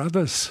my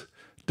brothers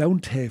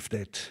don't have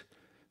that.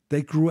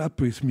 They grew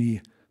up with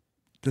me.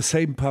 The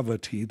same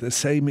poverty, the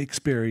same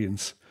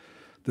experience,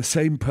 the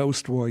same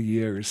post-war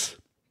years.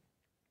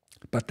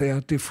 But they are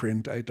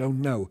different, I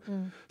don't know.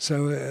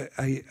 So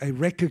I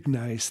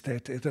recognized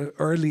that at an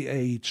early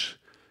age,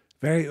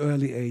 very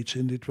early age,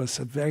 and it was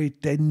a very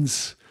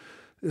dense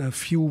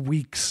few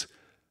weeks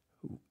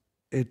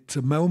at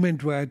the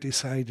moment where I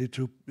decided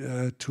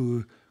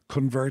to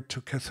convert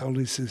to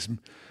Catholicism,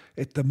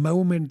 at the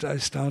moment I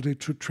started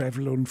to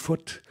travel on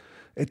foot,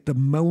 at the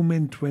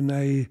moment when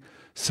I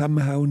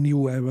somehow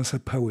knew I was a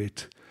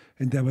poet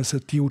and there was a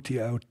duty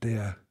out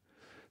there.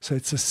 So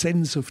it's a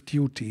sense of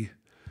duty,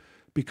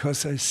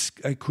 because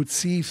I could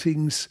see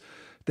things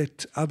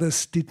that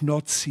others did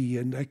not see,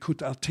 and I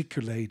could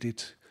articulate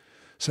it.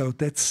 So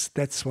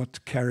that's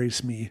what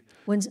carries me.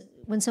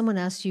 When someone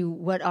asked you,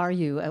 what are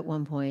you at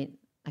one point,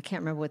 I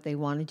can't remember what they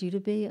wanted you to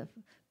be,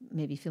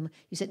 maybe film.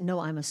 You said, no,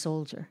 I'm a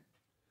soldier.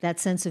 That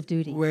sense of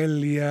duty. Well,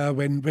 yeah,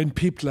 when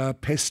people are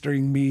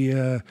pestering me,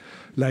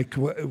 like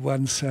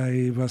once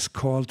I was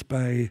called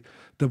by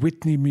the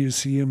Whitney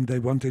Museum, they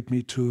wanted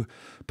me to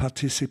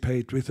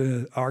participate with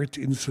an art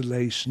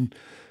installation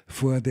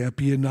for their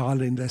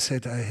Biennale, and I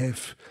said I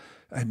have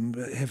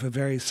a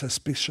very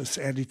suspicious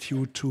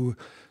attitude to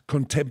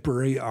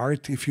contemporary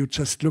art. If you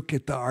just look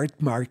at the art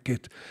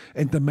market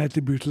and the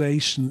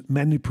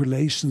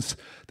manipulations,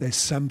 there's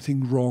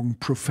something wrong,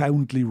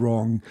 profoundly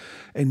wrong.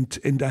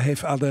 And I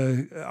have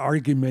other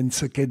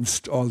arguments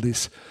against all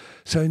this.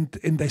 So,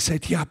 and they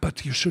said, yeah,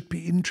 but you should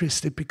be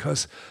interested,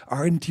 because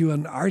aren't you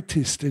an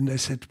artist? And I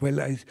said, well,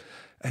 I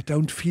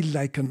don't feel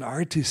like an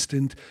artist.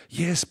 And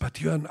yes, but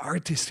you're an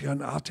artist.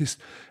 And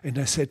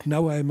I said,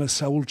 no, I'm a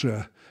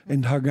soldier,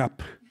 and hung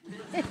up.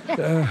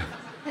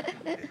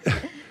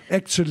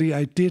 Actually,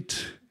 I did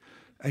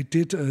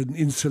an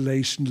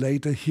installation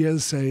later,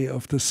 Hearsay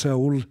of the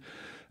Soul,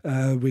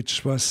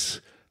 which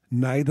was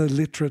neither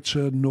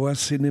literature nor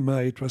cinema.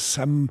 It was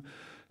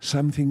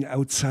something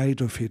outside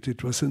of it.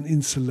 It was an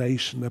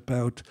installation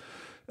about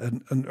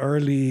an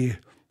early,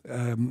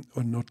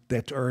 or not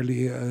that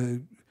early,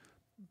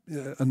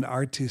 an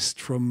artist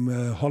from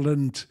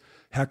Holland,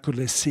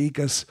 Hercules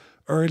Segers,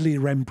 early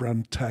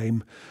Rembrandt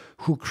time,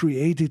 who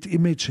created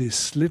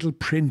images, little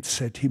prints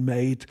that he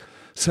made,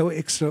 so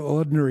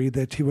extraordinary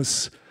that he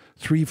was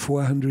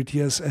 300-400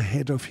 years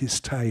ahead of his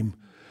time,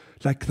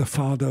 like the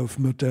father of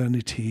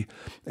modernity.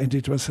 And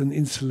it was an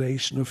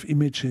installation of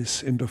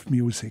images and of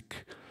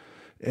music.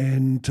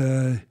 And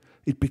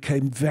it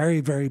became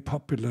very, very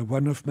popular.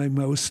 One of my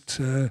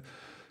most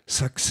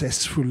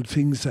successful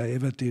things I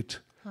ever did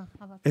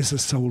as a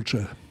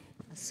soldier.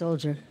 A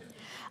soldier.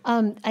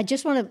 I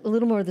just want a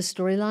little more of the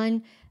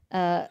storyline,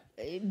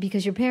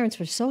 because your parents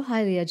were so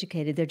highly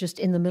educated. They're just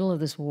in the middle of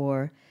this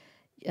war.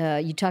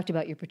 You talked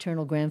about your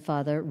paternal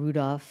grandfather,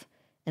 Rudolph,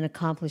 an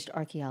accomplished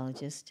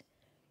archaeologist.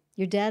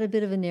 Your dad, a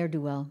bit of a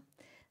ne'er-do-well.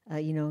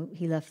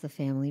 He left the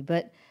family.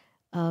 But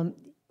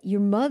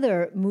your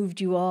mother moved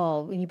you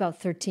all, when you were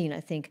about 13, I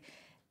think,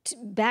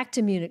 back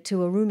to Munich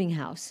to a rooming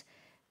house,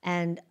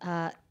 and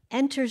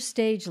enters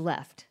stage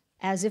left,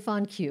 as if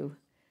on cue,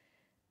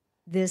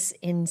 this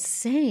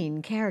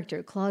insane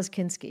character, Klaus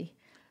Kinski,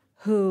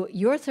 who,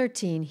 you're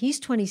 13, he's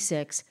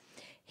 26,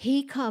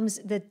 he comes,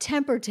 the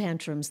temper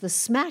tantrums, the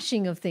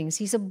smashing of things.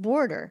 He's a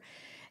boarder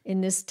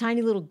in this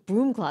tiny little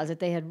broom closet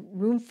they had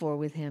room for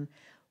with him.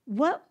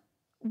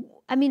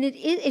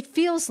 It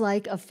feels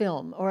like a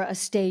film or a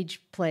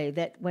stage play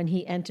that when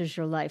he enters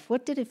your life.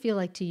 What did it feel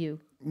like to you?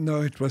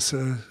 No, it was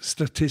a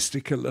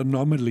statistical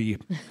anomaly.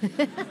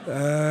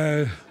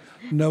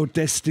 No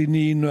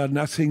destiny, no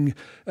nothing.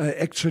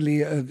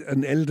 Actually,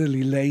 an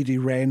elderly lady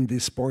ran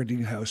this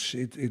boarding house.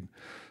 It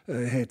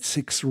had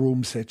 6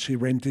 rooms that she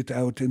rented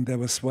out, and there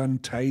was one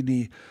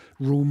tiny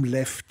room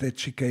left that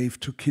she gave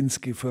to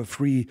Kinski for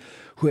free,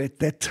 who at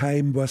that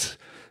time was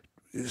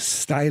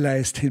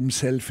stylized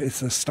himself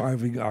as a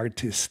starving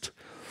artist.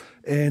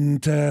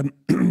 And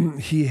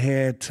he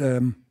had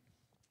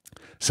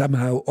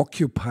somehow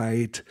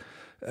occupied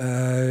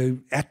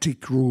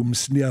attic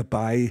rooms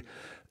nearby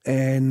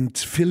and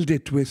filled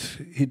it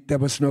with, there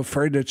was no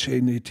furniture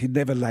in it. He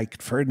never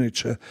liked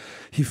furniture.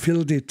 He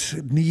filled it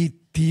knee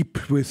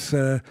deep with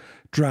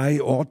dry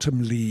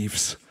autumn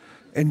leaves.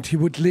 and he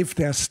would live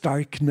there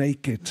stark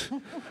naked.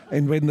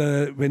 And when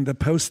the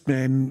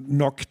postman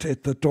knocked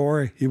at the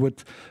door, he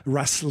would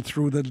rustle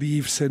through the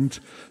leaves and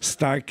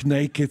stark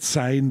naked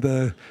sign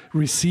the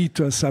receipt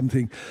or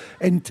something.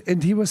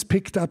 And he was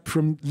picked up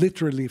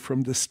literally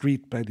from the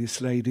street by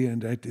this lady,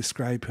 and I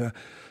describe her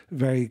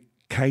very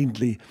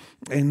kindly.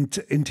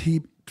 And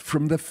he,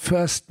 from the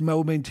first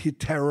moment, he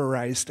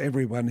terrorized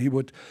everyone. He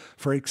would,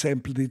 for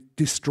example,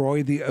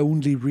 destroy the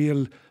only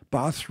real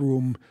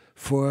bathroom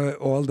for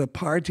all the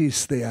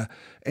parties there,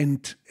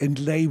 and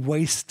lay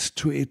waste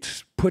to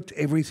it, put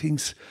everything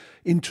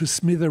into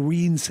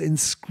smithereens and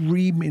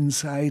scream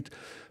inside.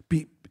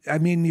 I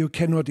mean, you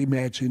cannot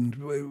imagine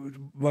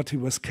what he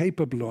was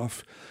capable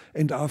of.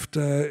 And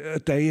after a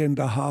day and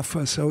a half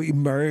or so,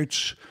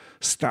 emerge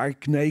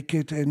stark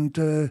naked, and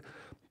the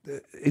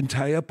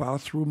entire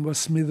bathroom was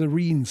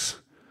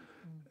smithereens.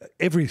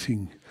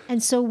 Everything.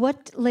 And so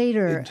what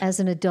later, as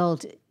an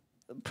adult,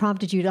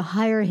 prompted you to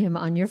hire him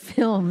on your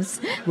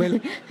films?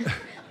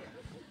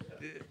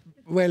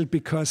 Well,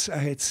 because I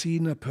had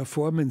seen a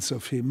performance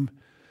of him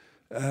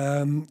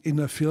in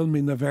a film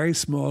in a very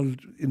small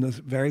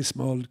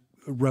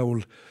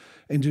role,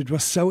 and it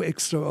was so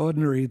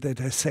extraordinary that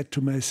I said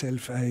to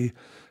myself,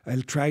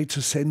 I'll try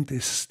to send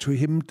this to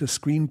him, the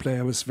screenplay.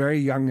 I was very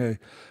young. I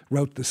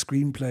wrote the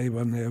screenplay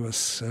when I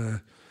was,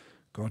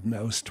 God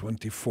knows,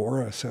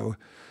 24 or so.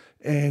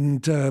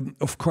 And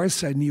of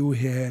course I knew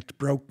he had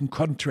broken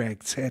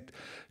contracts, had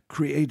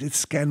created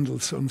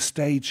scandals on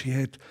stage. He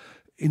had,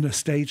 in a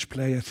stage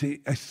play, I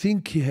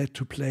think he had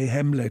to play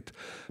Hamlet,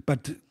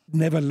 but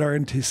never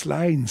learned his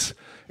lines,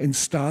 and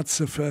starts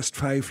the first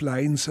 5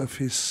 lines of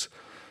his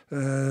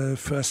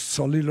first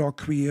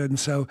soliloquy and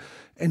so,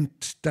 and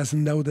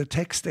doesn't know the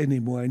text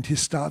anymore. And he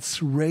starts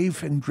to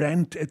rave and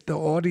rant at the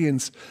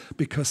audience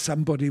because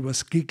somebody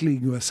was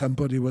giggling or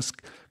somebody was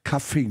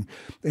coughing.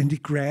 And he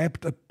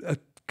grabbed a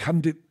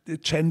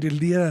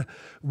chandelier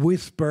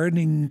with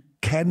burning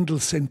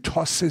candles and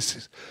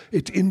tosses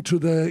it into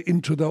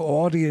the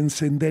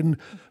audience, and then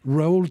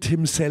rolled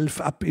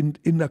himself up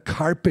in a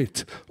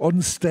carpet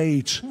on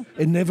stage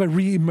and never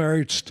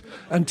re-emerged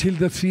until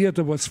the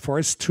theater was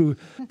forced to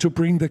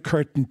bring the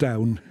curtain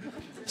down.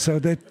 So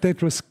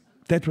that was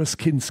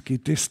Kinski,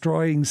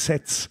 destroying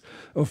sets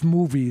of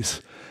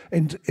movies,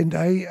 and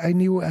I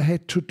knew I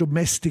had to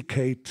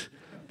domesticate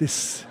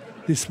this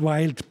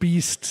wild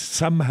beast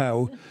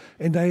somehow.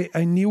 And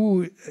I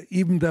knew,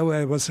 even though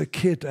I was a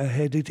kid, I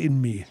had it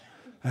in me.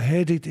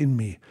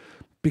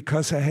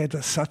 Because I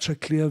had such a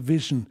clear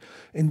vision.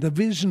 And the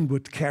vision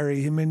would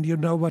carry him. And you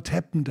know what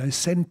happened? I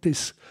sent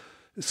this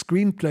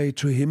screenplay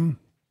to him,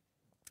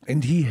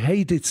 and he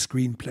hated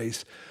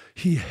screenplays.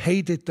 He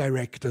hated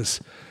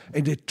directors.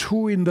 And at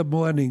 2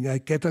 a.m, I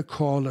get a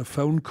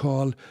phone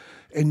call,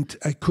 and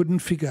I couldn't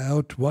figure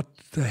out what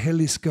the hell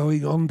is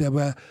going on. There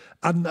were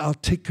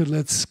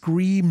unarticulate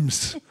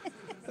screams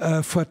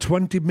for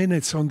 20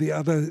 minutes on the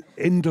other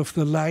end of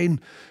the line,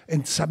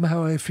 and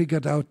somehow I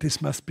figured out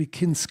this must be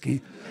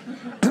Kinski.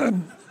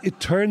 It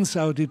turns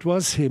out it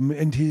was him,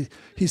 and he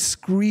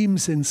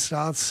screams and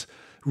starts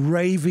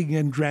raving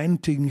and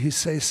ranting. He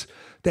says,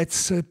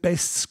 that's the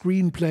best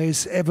screenplay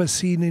he's ever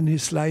seen in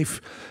his life.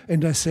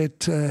 And I said,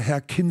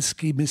 Herr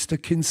Kinski, Mr.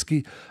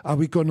 Kinski, are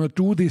we going to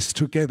do this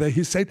together?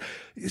 He said,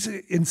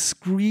 and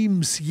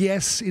screams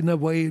yes in a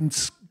way,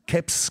 and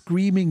kept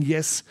screaming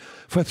yes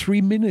for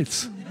 3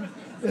 minutes.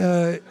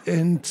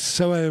 And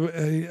so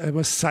I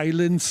was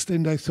silenced,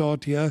 and I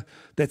thought, yeah,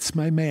 that's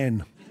my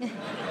man.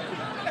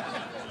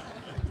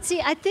 See,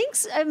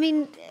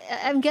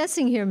 I'm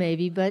guessing here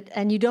maybe,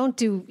 and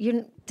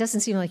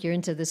doesn't seem like you're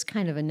into this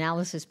kind of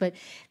analysis, but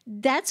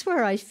that's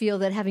where I feel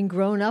that having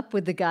grown up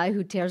with the guy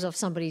who tears off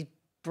somebody's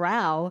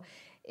brow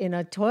in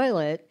a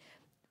toilet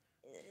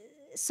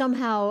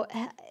somehow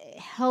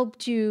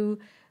helped you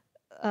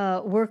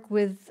work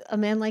with a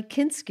man like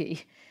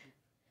Kinski.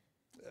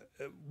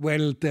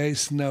 Well, there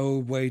is no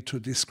way to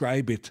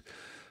describe it.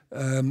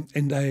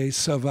 And I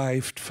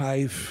survived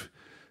 5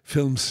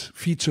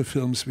 feature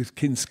films with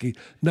Kinski.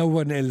 No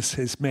one else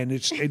has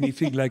managed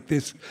anything like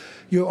this.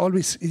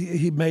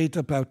 He made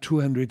about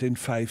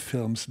 205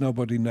 films.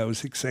 Nobody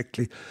knows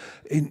exactly,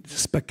 in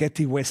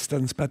spaghetti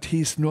westerns, but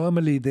he's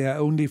normally there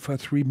only for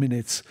 3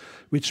 minutes,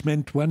 which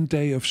meant 1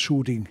 day of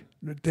shooting.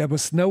 There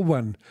was no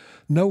one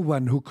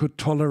who could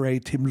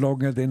tolerate him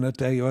longer than a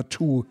day or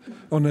 2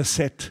 on a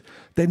set.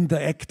 Then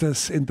the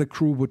actors and the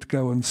crew would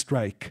go on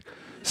strike.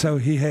 So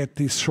he had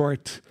these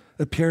short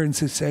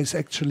appearances. There's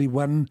actually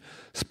one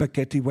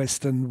spaghetti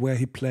western where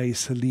he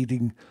plays a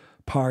leading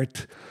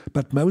part,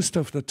 but most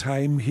of the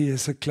time he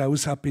is a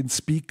close-up and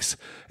speaks,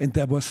 and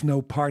there was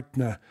no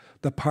partner.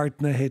 The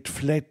partner had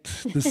fled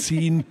the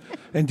scene,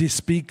 and he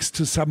speaks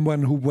to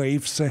someone who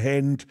waves a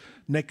hand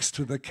next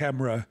to the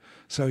camera.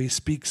 So he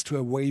speaks to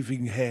a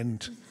waving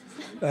hand.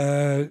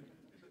 What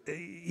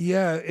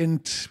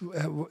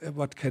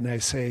can I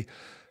say?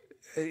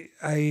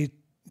 I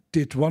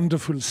did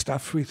wonderful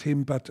stuff with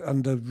him, but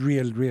under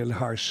real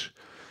harsh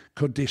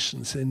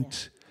conditions.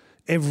 And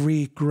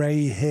every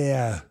gray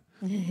hair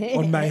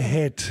On my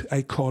head,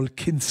 I call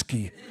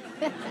Kinski.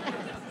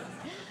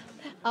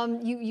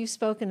 You've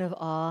spoken of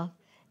awe,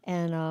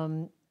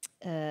 and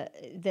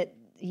that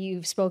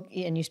you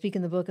speak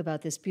in the book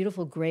about this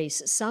beautiful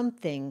grace,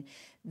 something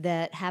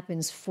that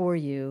happens for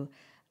you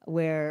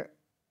where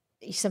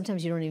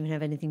sometimes you don't even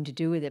have anything to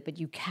do with it, but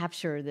you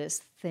capture this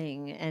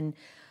thing, and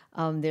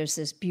there's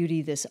this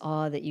beauty, this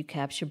awe that you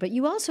capture. But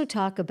you also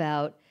talk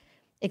about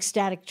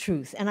ecstatic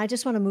truth, and I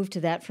just want to move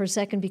to that for a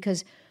second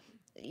because,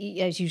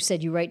 as you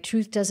said, you write,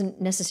 truth doesn't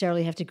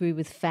necessarily have to agree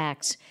with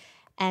facts.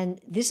 And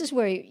this is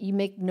where you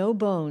make no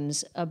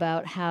bones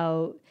about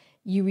how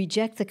you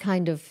reject the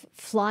kind of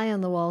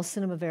fly-on-the-wall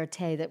cinema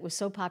verite that was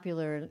so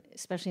popular,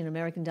 especially in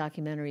American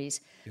documentaries.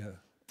 Yeah.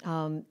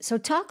 So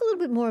talk a little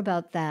bit more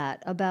about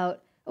that,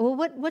 about, well,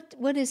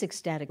 what is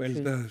ecstatic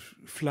truth? Well, the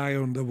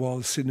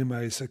fly-on-the-wall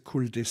cinema is a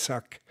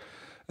cul-de-sac.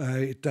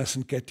 It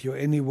doesn't get you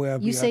anywhere.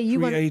 You say you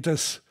want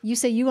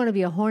to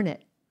be a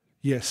hornet.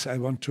 Yes, I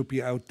want to be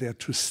out there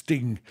to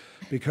sting,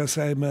 because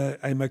I'm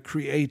a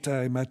creator,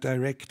 I'm a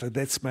director.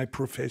 That's my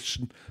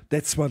profession.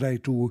 That's what I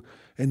do,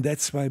 and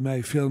that's why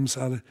my films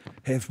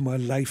have more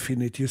life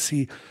in it. You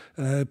see,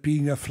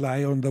 being a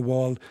fly on the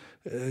wall,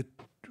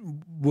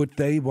 would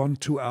they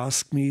want to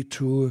ask me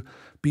to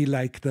be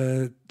like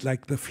the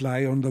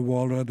fly on the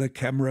wall or the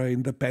camera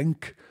in the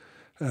bank,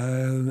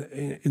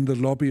 in the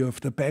lobby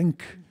of the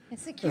bank?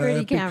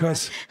 Security camera.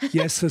 Because,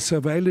 yes, the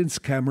surveillance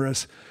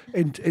cameras,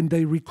 and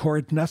they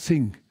record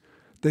nothing.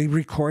 They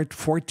record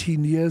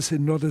 14 years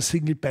and not a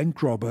single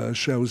bank robber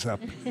shows up.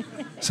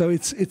 So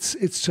it's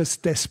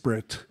just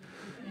desperate.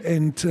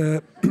 And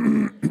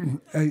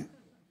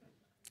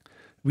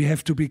we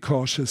have to be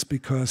cautious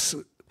because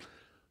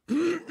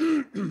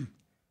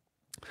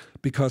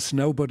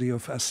nobody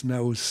of us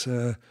knows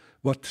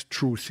what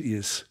truth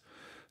is.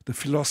 The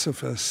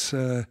philosophers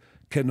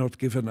cannot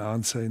give an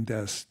answer, and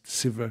there's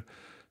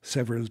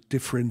several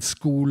different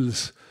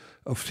schools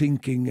of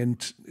thinking,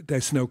 and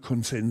there's no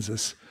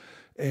consensus.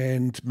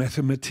 And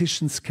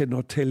mathematicians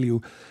cannot tell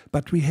you,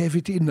 but we have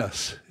it in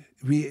us.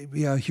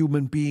 We are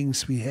human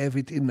beings, we have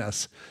it in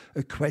us,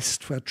 a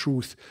quest for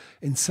truth.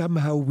 And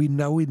somehow we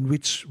know in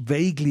which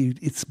vaguely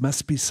it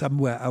must be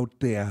somewhere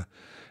out there.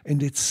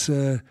 And it's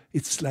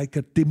like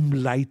a dim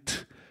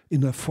light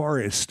in a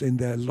forest, and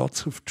there are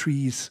lots of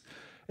trees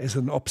as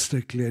an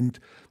obstacle. And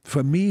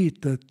for me,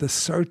 the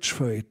search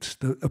for it,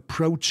 the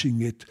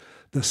approaching it,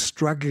 the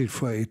struggle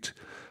for it,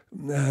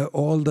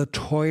 all the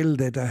toil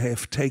that I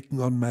have taken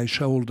on my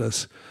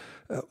shoulders,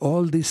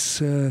 all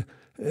this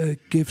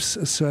gives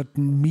a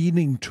certain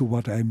meaning to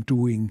what I'm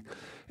doing.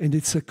 And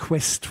it's a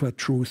quest for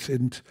truth.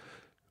 And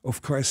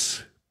of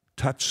course,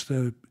 touch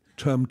the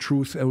term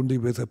truth only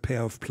with a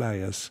pair of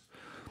pliers.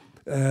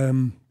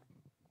 And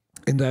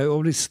I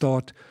always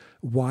thought,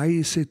 why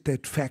is it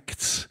that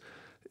facts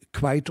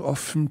quite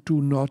often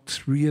do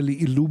not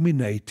really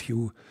illuminate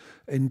you?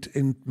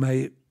 And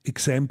my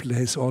example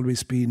has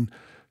always been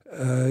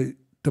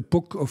the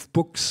book of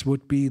books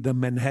would be the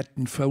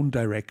Manhattan phone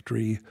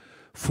directory,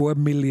 4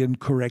 million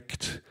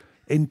correct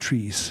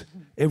entries,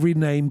 every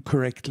name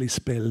correctly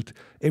spelled,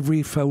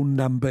 every phone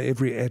number,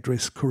 every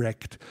address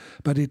correct,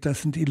 but it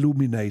doesn't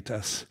illuminate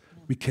us.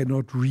 We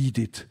cannot read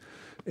it.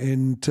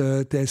 And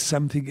there's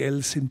something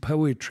else in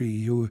poetry.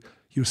 You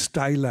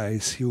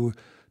stylize, you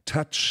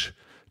touch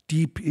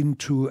deep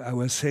into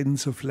our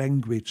sense of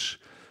language,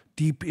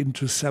 deep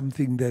into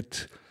something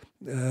that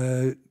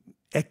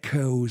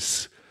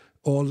echoes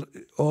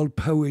all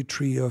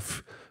poetry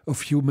of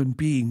human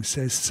beings.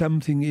 There's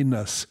something in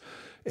us,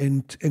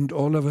 and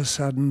all of a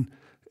sudden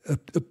a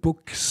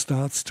book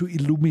starts to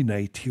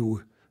illuminate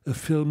you, a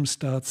film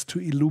starts to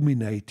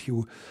illuminate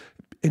you,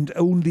 and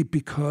only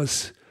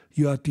because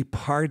you are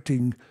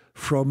departing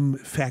from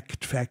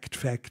fact.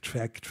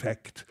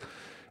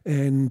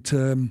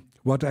 And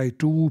what I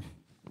do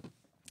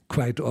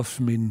quite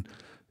often in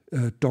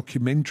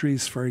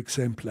documentaries, for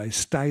example, I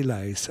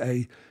stylize,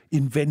 I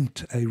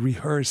invent, I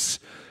rehearse.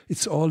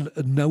 It's all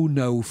a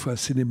no-no for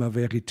cinema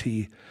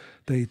verite.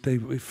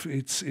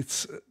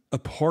 It's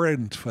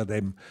abhorrent for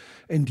them,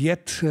 and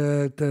yet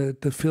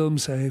the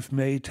films I have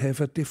made have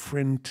a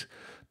different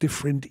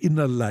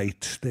inner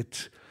light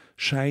that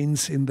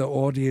shines in the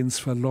audience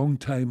for a long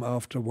time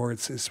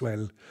afterwards as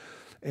well.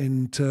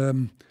 And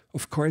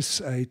of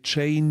course, I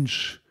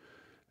change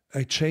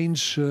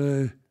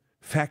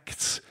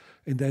facts.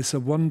 And there's a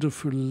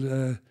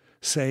wonderful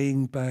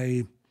saying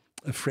by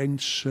a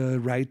French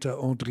writer,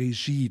 André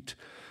Gide.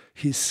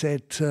 He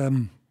said,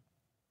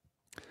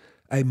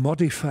 I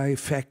modify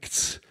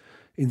facts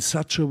in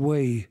such a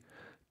way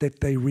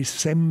that they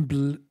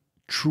resemble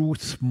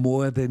truth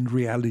more than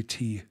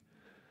reality.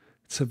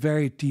 It's a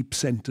very deep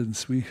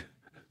sentence. We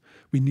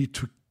need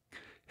to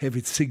have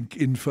it sink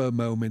in for a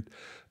moment.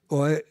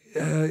 Or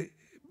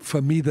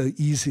for me, the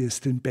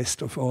easiest and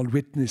best of all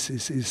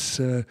witnesses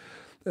is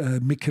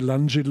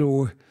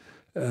Michelangelo,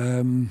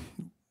 and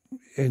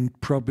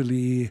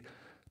probably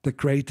the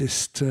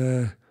greatest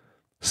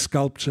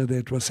sculpture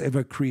that was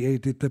ever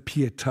created, the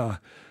Pietà,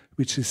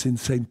 which is in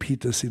St.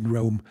 Peter's in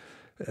Rome.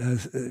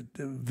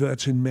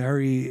 Virgin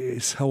Mary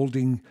is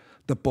holding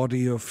the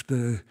body of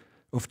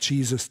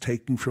Jesus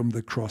taken from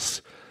the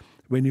cross.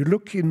 When you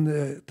look in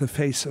the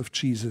face of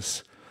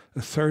Jesus, a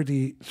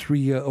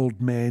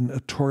 33-year-old man, a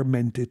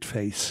tormented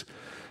face,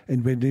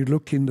 and when you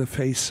look in the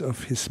face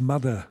of his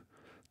mother,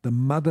 the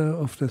mother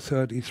of the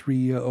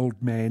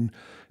 33-year-old man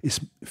is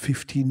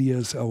 15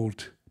 years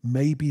old,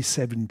 maybe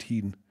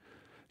 17.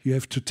 You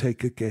have to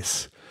take a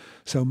guess.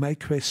 So my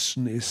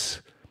question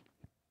is,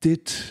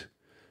 did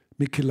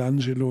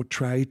Michelangelo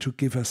try to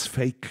give us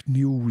fake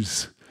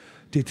news?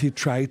 Did he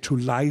try to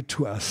lie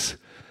to us?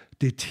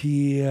 Did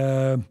he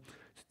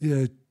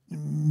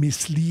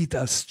mislead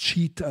us,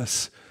 cheat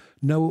us?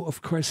 No,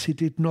 of course he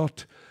did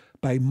not.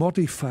 By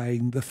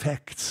modifying the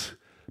facts,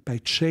 by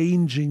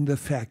changing the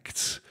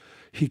facts,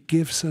 he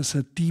gives us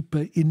a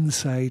deeper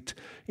insight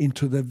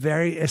into the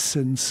very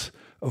essence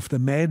of the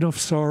man of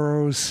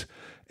sorrows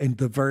and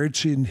the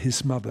Virgin,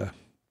 his mother.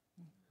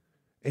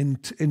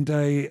 And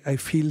I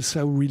feel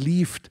so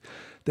relieved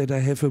that I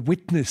have a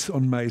witness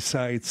on my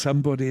side,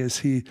 somebody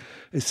as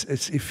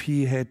if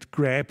he had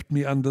grabbed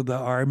me under the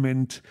arm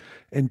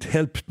and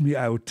helped me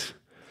out.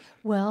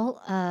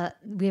 Well,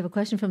 we have a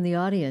question from the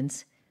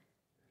audience.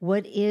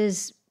 What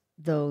is,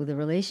 though, the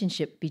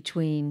relationship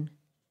between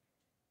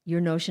your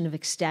notion of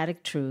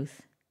ecstatic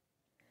truth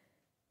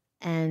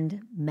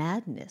and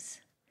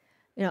madness?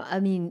 You know, I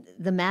mean,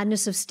 the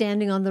madness of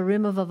standing on the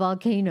rim of a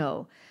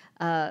volcano,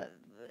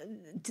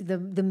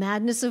 the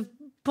madness of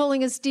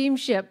pulling a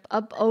steamship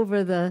up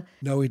over the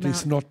No, it mountain.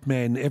 is not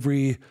man.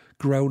 Every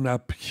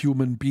grown-up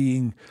human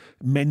being,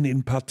 men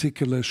in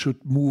particular,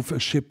 should move a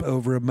ship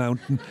over a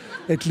mountain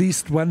at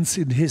least once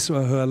in his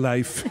or her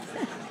life.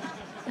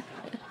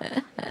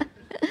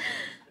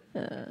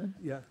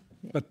 Yeah,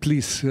 but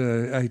please,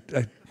 I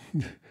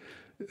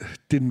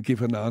didn't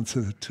give an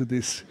answer to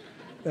this.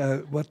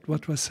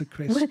 What was the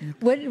question?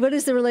 What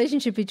is the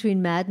relationship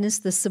between madness,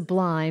 the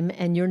sublime,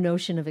 and your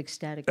notion of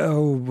ecstatic?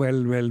 Oh,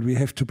 well, we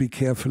have to be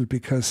careful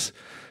because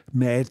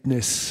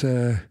madness,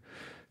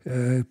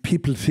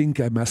 people think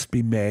I must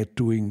be mad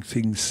doing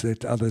things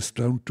that others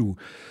don't do.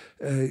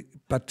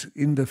 But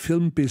in the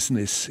film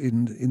business,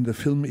 in the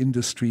film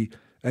industry,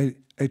 I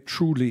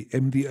truly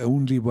am the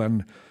only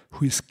one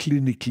who is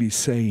clinically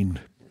sane.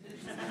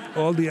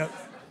 All the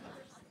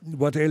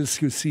what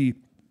else you see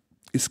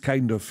is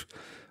kind of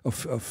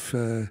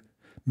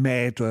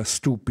mad or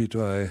stupid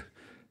or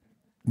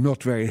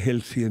not very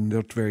healthy and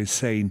not very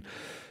sane.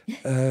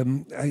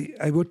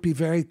 I would be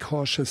very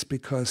cautious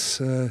because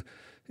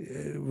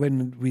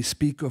when we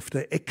speak of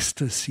the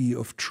ecstasy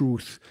of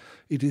truth,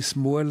 it is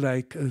more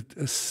like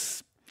a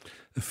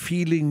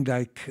feeling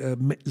like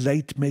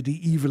late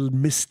medieval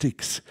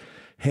mystics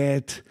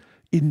had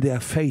in their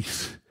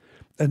faith,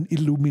 an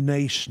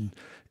illumination.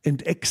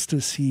 And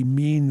ecstasy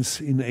means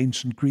in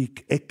ancient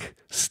Greek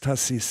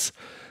ekstasis,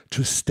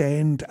 to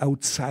stand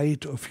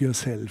outside of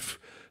yourself,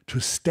 to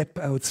step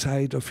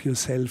outside of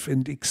yourself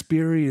and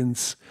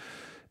experience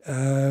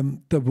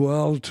the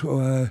world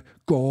or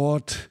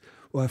God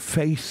or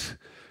faith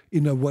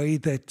in a way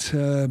that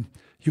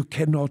you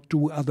cannot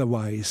do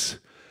otherwise.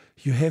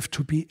 You have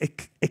to be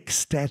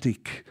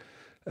ecstatic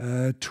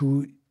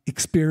to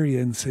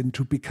experience and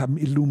to become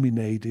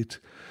illuminated.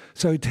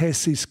 So it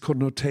has these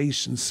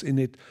connotations in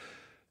it.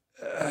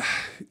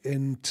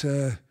 And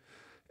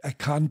I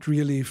can't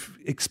really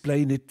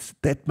explain it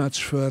that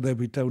much further.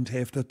 We don't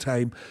have the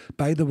time.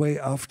 By the way,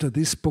 after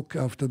this book,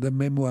 after the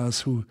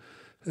memoirs who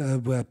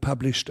were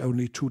published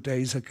only 2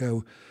 days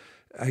ago,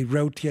 I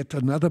wrote yet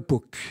another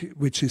book,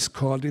 which is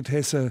called, it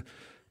has a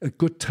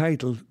good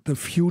title, The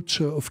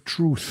Future of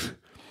Truth.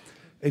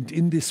 And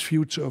in this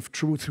future of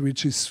truth,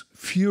 which is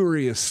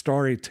furious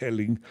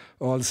storytelling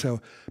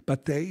also,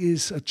 but there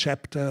is a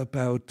chapter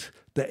about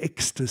the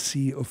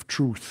ecstasy of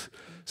truth.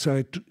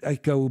 So I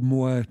go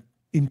more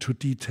into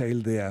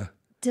detail there.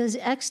 Does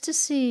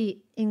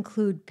ecstasy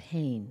include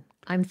pain?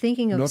 I'm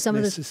thinking of Not some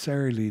of the... Not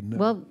necessarily, no.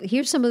 Well,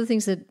 here's some of the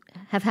things that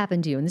have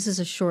happened to you, and this is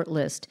a short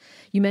list.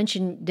 You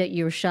mentioned that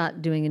you were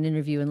shot doing an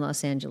interview in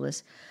Los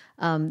Angeles.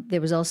 There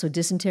was also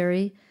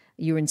dysentery.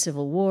 You were in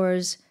civil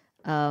wars.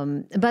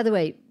 And by the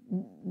way,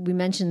 we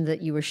mentioned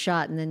that you were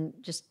shot, and then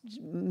just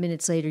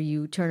minutes later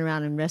you turn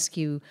around and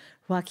rescue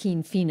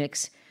Joaquin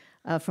Phoenix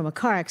from a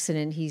car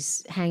accident.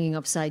 He's hanging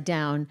upside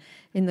down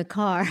in the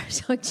car.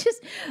 So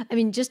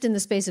just in the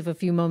space of a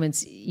few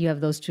moments, you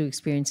have those two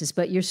experiences.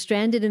 But you're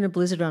stranded in a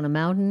blizzard on a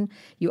mountain.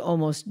 You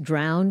almost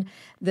drowned.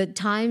 The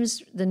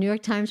New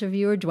York Times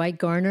reviewer, Dwight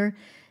Garner,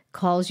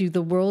 calls you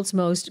the world's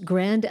most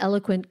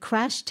grandiloquent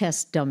crash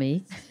test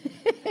dummy.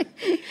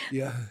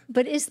 Yeah.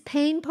 But is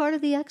pain part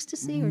of the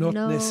ecstasy or Not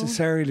no?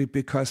 necessarily,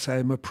 because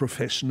I'm a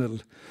professional.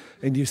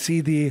 And you see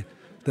the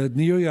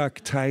New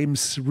York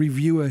Times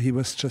reviewer, he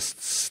was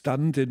just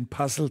stunned and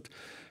puzzled,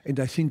 and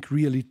I think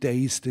really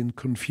dazed and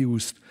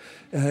confused.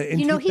 And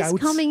he's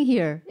coming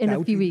here in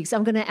a few weeks.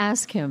 I'm going to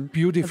ask him.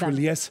 Beautiful,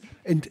 yes.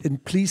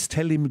 And please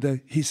tell him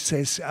that he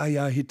says,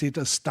 he did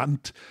a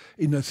stunt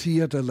in a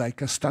theater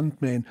like a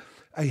stuntman.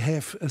 I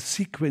have a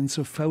sequence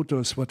of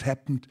photos. What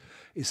happened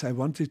is I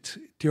wanted,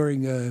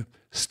 during a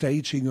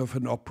staging of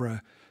an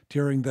opera,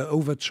 during the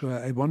overture,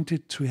 I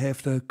wanted to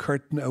have the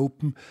curtain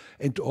open,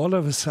 and all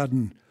of a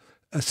sudden,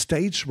 a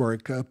stage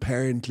worker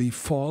apparently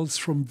falls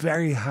from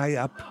very high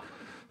up,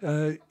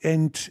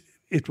 and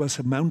it was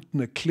a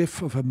mountain, a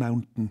cliff of a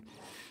mountain,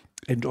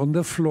 and on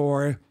the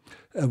floor,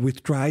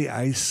 with dry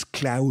ice,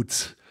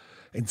 clouds,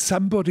 and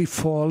somebody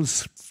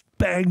falls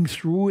bang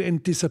through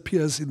and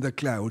disappears in the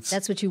clouds.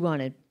 That's what you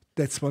wanted.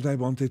 That's what I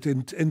wanted.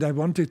 And I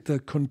wanted the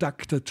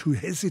conductor to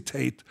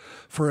hesitate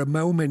for a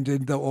moment,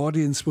 and the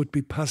audience would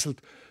be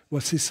puzzled.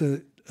 Was this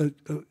an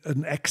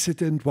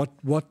accident?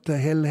 What the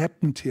hell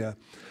happened here?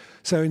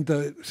 So in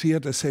the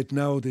theater said,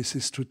 no, this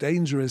is too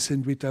dangerous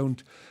and we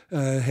don't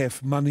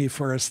have money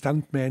for a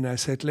stuntman. I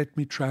said, let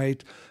me try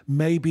it.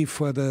 Maybe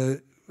for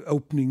the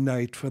opening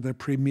night, for the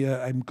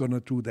premiere, I'm going to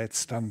do that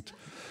stunt.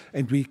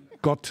 And we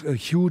got a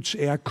huge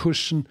air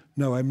cushion.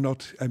 No, I'm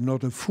not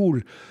a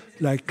fool.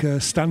 Like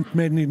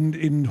stuntmen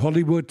in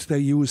Hollywood, they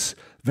use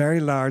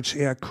very large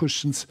air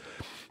cushions.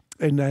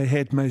 And I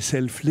had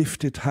myself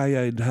lifted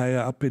higher and higher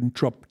up and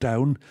dropped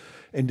down.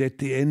 And at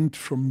the end,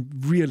 from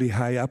really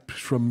high up,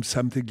 from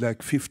something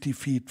like 50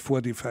 feet,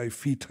 45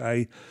 feet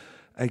high,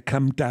 I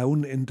come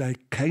down and I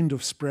kind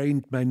of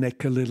sprained my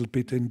neck a little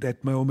bit. In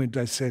that moment,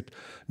 I said,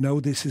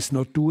 no, this is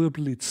not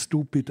doable. It's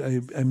stupid.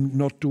 I'm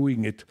not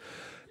doing it.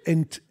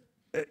 And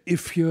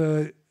if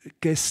your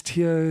guest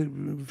here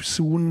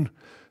soon,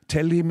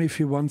 tell him if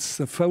he wants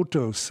the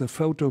photos, the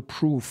photo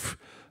proof,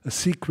 a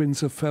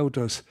sequence of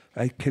photos,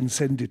 I can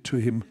send it to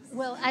him.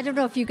 Well, I don't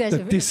know if you guys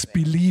The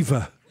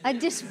disbeliever.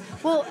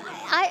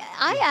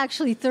 I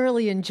actually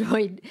thoroughly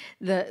enjoyed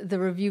the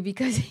review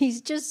because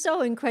he's just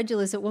so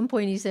incredulous. At one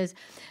point he says,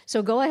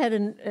 so go ahead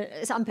and,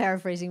 I'm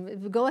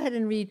paraphrasing, go ahead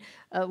and read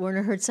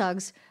Werner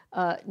Herzog's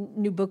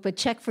new book, but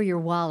check for your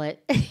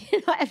wallet.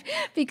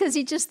 Because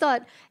he just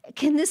thought,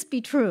 can this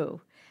be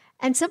true?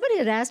 And somebody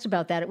had asked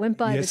about that. It went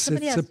by. Yes,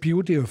 that's the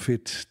beauty of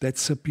it.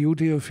 That's the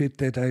beauty of it,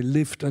 that I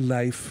lived a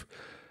life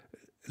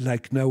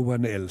like no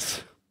one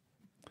else.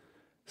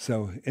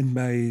 So, and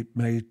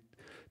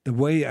the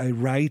way I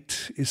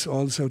write is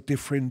also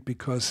different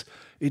because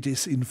it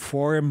is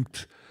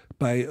informed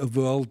by a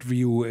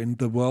worldview, and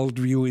the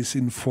worldview is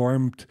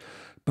informed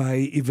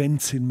by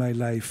events in my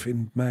life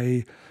and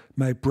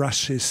my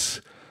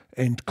brushes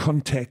and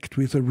contact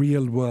with the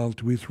real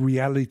world, with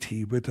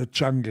reality, with the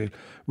jungle,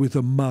 with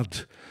the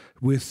mud,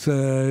 with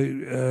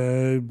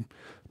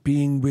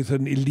being with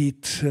an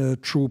elite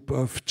troop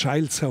of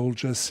child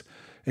soldiers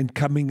and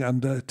coming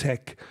under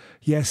attack.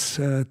 Yes,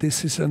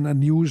 this is an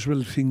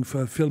unusual thing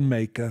for a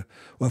filmmaker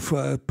or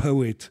for a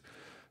poet.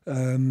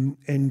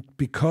 And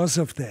because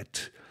of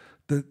that,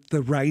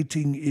 the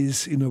writing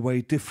is in a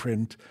way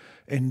different.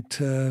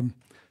 And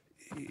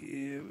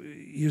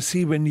you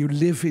see, when you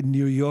live in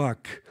New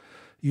York,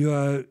 you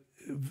are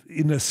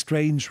in a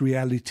strange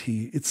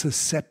reality. It's a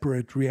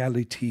separate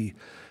reality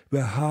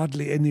where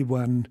hardly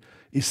anyone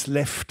is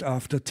left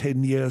after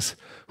 10 years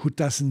who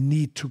doesn't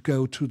need to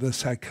go to the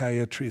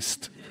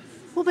psychiatrist.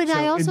 Well, but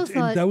I also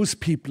thought... And those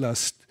people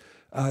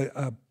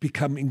are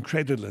become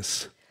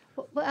incredulous.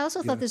 Well, I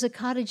also thought there's a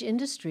cottage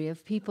industry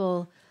of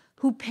people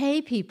who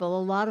pay people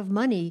a lot of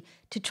money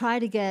to try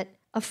to get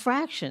a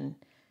fraction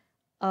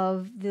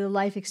of the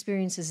life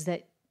experiences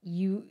that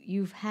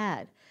you've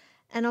had.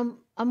 And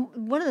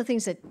one of the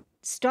things that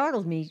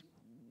startled me,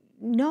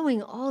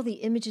 knowing all the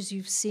images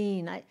you've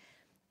seen, I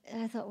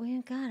thought,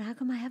 well, God, how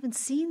come I haven't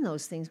seen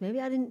those things? Maybe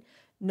I didn't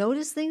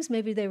notice things.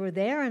 Maybe they were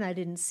there and I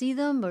didn't see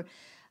them. Or,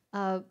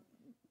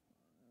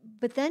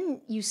 but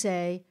then you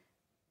say,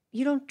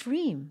 you don't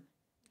dream.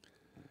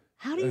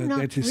 How do you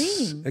not dream? That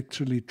is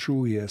actually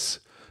true, yes.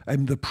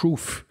 I'm the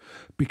proof.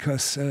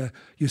 Because,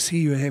 you see,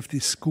 you have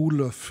this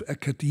school of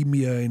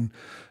academia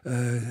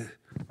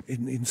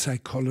in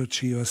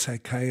psychology or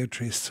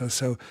psychiatrists or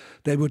so.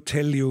 They would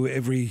tell you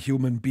every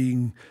human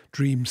being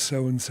dreams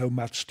so and so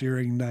much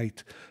during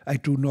night. I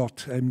do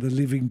not. I'm the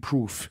living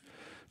proof.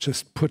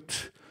 Just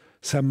put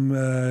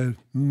some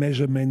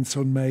measurements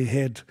on my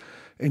head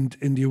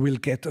and you will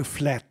get a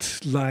flat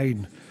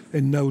line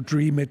and no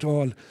dream at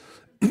all.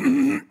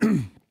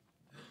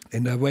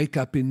 And I wake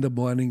up in the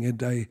morning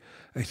and I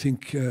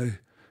think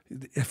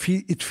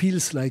it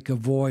feels like a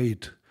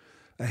void.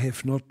 I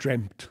have not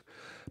dreamt.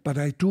 But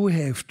I do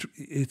have,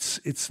 it's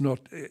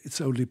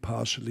only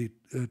partially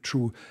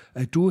true.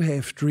 I do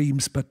have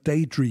dreams, but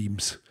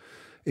daydreams.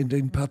 And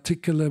in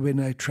particular, when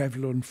I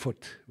travel on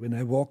foot, when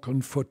I walk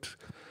on foot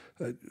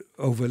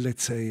over,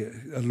 let's say,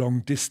 a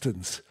long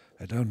distance,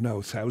 I don't know,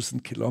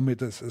 1,000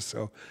 kilometers or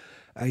so,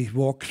 I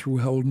walk through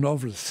whole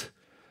novels.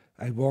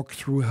 I walk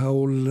through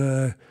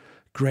whole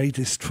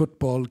greatest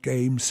football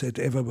games that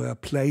ever were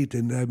played,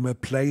 and I'm a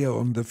player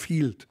on the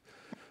field.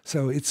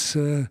 So it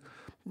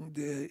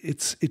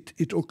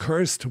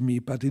occurs to me,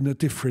 but in a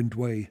different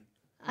way.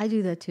 I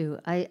do that too.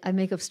 I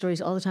make up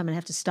stories all the time and I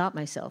have to stop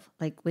myself.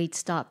 Like, wait,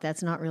 stop.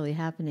 That's not really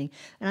happening.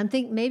 And I'm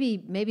thinking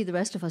maybe the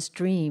rest of us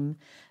dream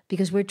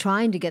because we're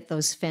trying to get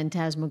those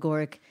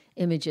phantasmagoric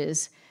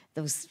images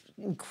those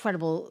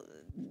incredible,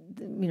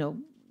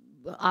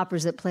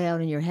 operas that play out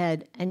in your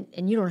head,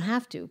 and you don't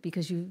have to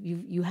because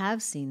you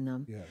have seen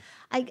them. Yeah.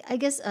 I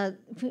guess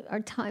our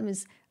time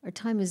is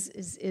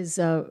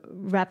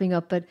wrapping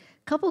up, but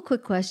a couple of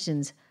quick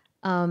questions.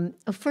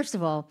 First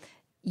of all,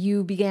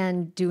 you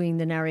began doing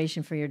the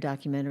narration for your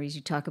documentaries.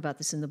 You talk about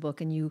this in the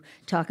book, and you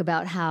talk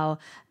about how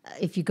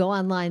if you go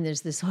online,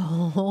 there's this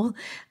whole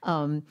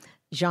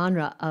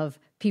genre of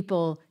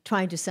people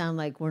trying to sound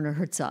like Werner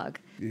Herzog.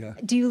 Yeah.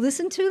 Do you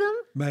listen to them?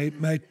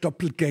 My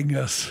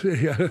doppelgangers.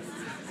 Yeah.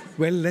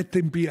 Well, let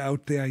them be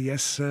out there,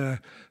 yes.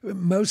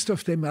 Most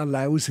of them are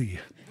lousy.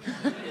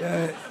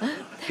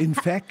 In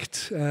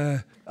fact,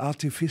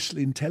 artificial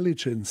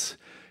intelligence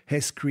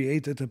has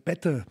created a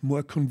better,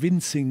 more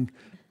convincing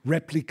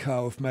replica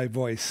of my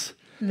voice.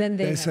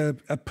 There's a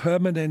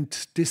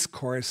permanent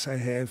discourse I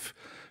have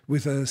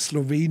with a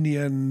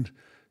Slovenian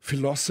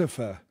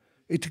philosopher.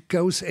 It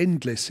goes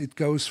endless. It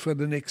goes for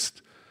the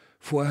next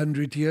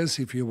 400 years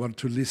if you want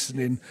to listen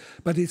in.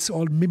 But it's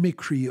all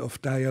mimicry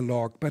of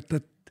dialogue. But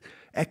the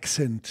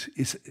accent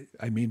is,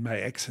 my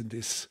accent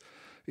is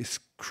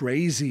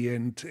crazy,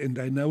 and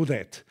I know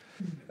that.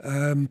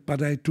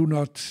 But I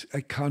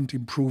can't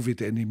improve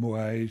it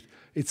anymore.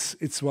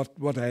 It's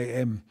what I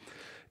am.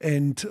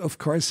 And of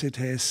course it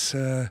has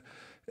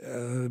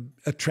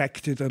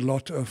attracted a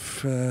lot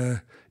of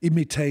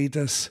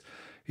imitators.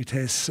 It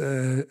has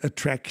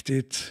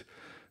attracted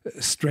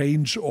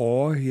strange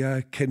awe.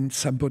 Yeah, can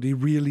somebody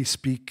really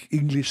speak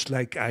English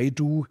like I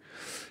do?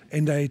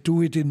 And I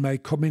do it in my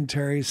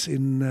commentaries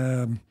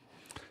in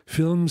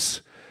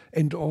films,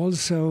 and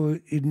also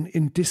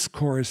in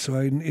discourse,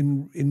 or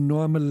in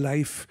normal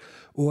life,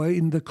 or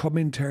in the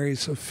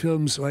commentaries of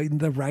films, or in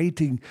the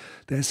writing.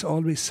 There's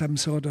always some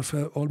sort of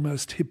a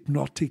almost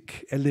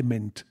hypnotic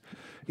element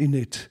in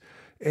it.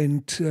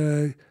 And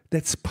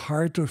that's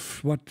part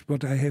of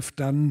what I have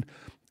done.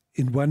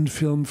 In one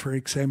film, for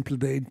example,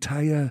 the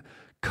entire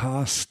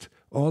cast,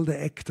 all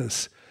the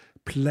actors,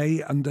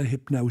 play under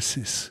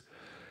hypnosis.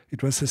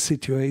 It was a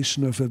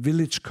situation of a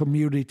village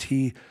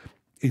community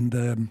in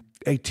the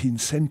 18th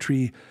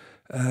century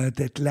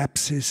that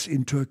lapses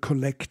into a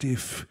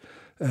collective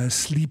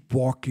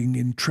sleepwalking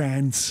in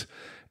trance.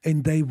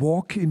 And they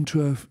walk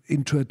into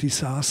a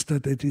disaster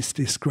that is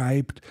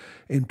described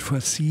and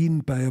foreseen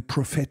by a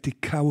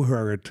prophetic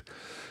cowherd.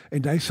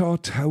 And I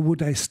thought, how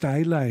would I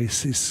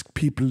stylize these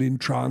people in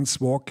trance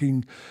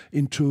walking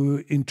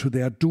into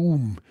their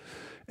doom?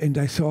 And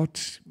I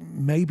thought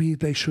maybe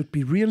they should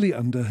be really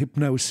under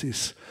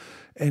hypnosis.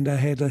 And I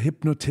had a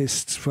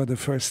hypnotist for the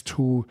first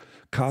 2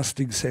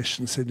 casting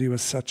sessions, and he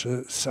was such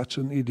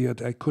an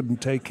idiot. I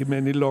couldn't take him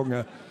any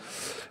longer.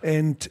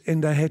 And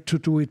I had to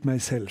do it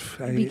myself.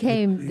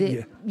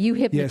 You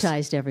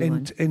hypnotized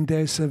everyone. And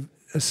there's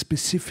a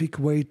specific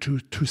way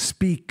to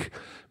speak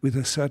with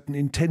a certain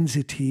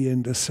intensity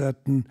and a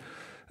certain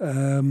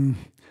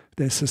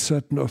there's a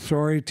certain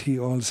authority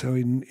also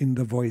in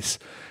the voice.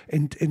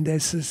 And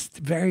there's this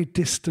very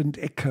distant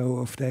echo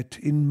of that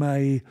in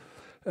my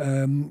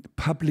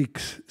public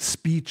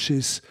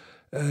speeches,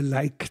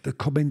 like the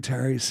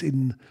commentaries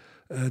in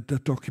the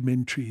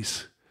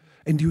documentaries.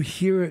 And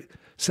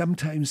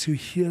sometimes you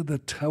hear the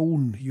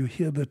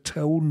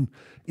tone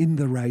in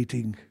the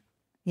writing.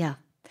 Yeah.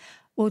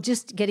 Well,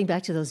 just getting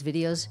back to those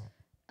videos,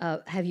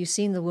 have you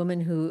seen the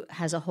woman who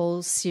has a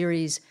whole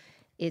series?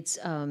 It's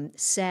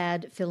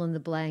sad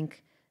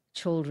fill-in-the-blank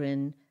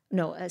children.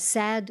 No,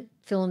 sad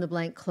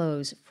fill-in-the-blank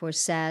clothes for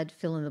sad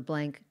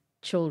fill-in-the-blank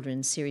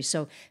children series.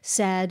 So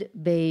sad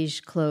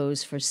beige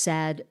clothes for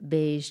sad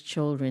beige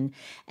children.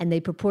 And they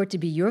purport to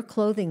be your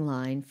clothing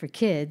line for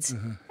kids.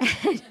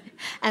 Uh-huh.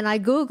 And I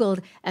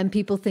Googled, and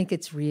people think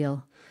it's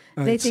real.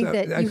 They think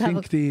that you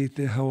have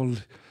the whole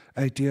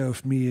idea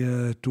of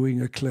me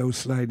doing a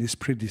clothesline is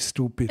pretty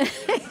stupid.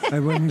 I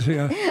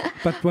wonder,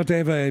 but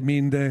whatever. I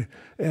mean,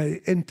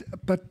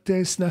 but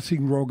there's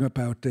nothing wrong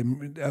about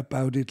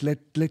it.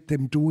 Let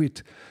them do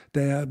it.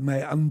 They are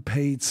my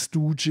unpaid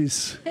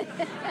stooges,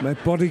 my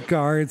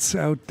bodyguards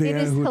out there.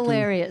 It is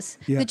hilarious.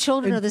 The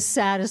children are the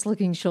saddest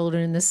looking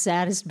children in the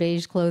saddest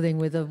beige clothing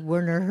with a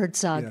Werner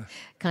Herzog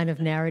kind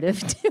of narrative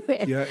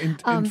to it. Yeah,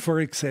 and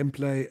for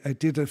example, I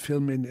did a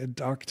film in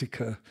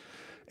Antarctica,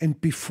 and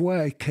before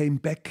I came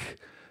back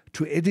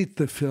to edit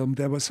the film,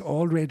 there was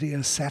already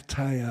a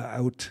satire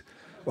out,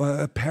 or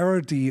a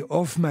parody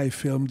of my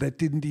film that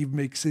didn't even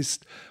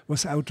exist,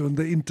 was out on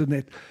the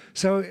internet.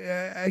 So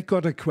I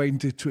got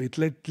acquainted to it.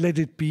 Let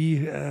it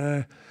be.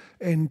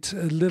 And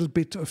a little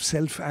bit of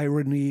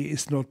self-irony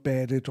is not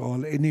bad at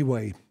all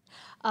anyway.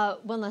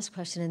 One last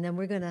question, and then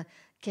we're going to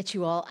get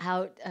you all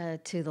out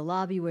to the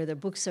lobby where the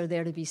books are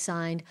there to be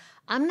signed.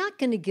 I'm not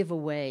going to give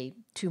away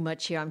too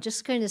much here. I'm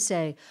just going to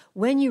say,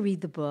 when you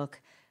read the book,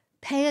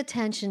 pay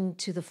attention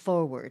to the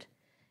foreword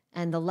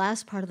and the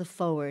last part of the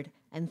foreword,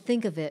 and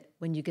think of it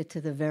when you get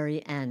to the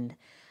very end.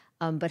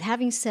 But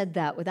having said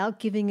that, without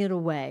giving it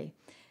away,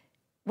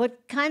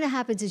 what kind of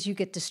happens is you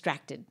get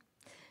distracted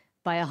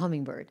by a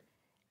hummingbird.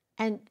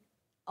 And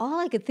all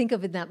I could think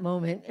of in that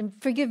moment, and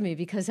forgive me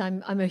because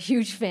I'm a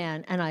huge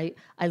fan and I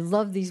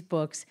love these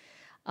books,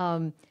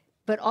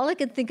 but all I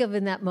could think of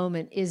in that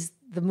moment is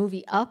the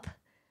movie Up,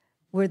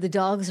 where the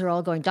dogs are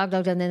all going dog,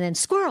 dog, and then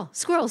squirrel,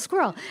 squirrel,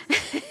 squirrel.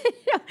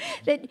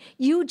 That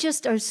you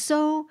just are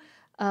so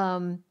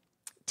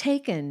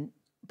taken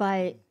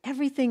by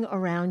everything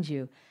around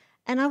you.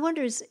 And I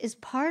wonder, is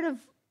part of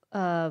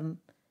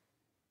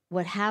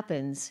what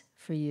happens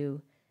for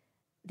you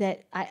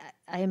that I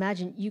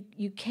imagine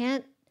you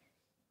can't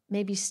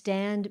maybe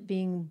stand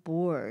being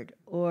bored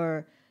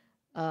or,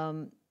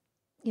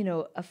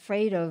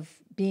 afraid of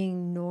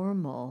being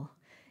normal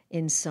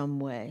in some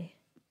way?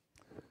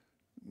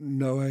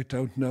 No, I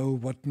don't know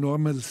what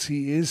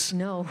normalcy is.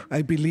 No.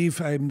 I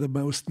believe I'm the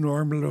most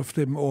normal of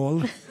them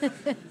all.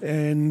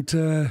 And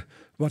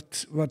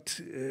what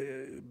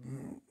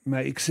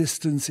my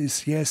existence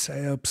is, yes, I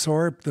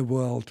absorb the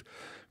world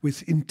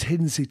with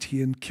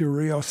intensity and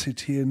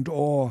curiosity and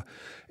awe.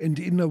 And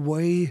in a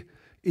way,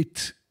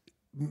 it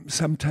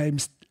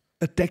sometimes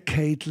a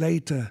decade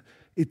later,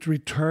 it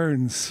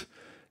returns.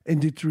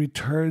 And it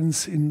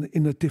returns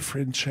in a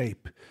different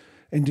shape.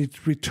 And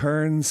it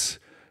returns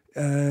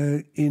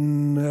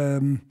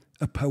in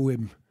a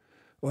poem,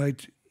 or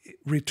it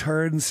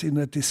returns in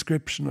a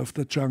description of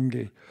the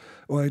jungle,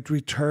 or it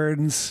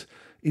returns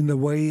in the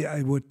way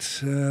I would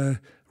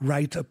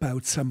write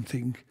about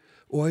something,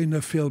 or in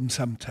a film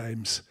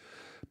sometimes.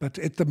 But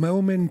at the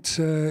moment,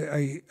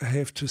 I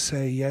have to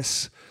say,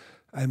 yes,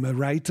 I'm a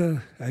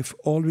writer. I've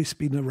always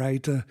been a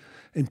writer,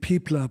 and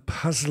people are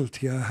puzzled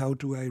here. How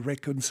do I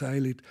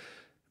reconcile it?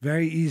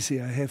 Very easy.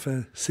 I have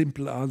a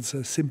simple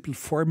answer, simple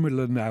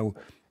formula now,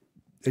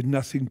 and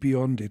nothing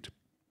beyond it.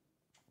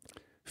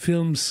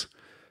 Films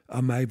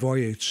are my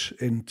voyage,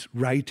 and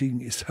writing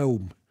is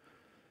home.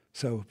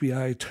 So we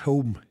are at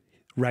home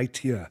right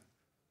here.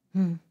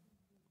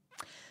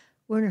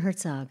 Werner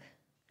Herzog,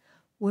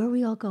 where are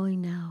we all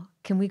going now?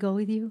 Can we go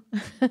with you?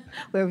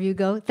 Wherever you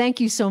go. Thank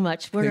you so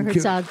much, Werner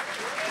Herzog.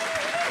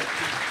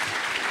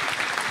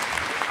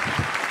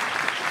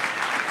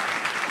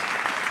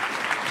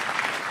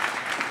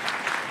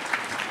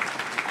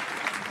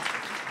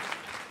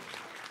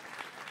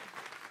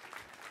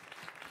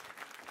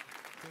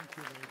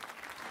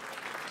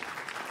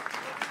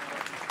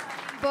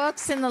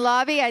 Books in the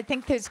lobby. I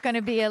think there's going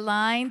to be a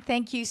line.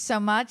 Thank you so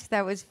much.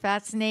 That was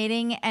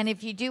fascinating. And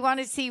if you do want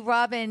to see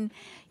Robin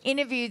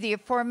interview the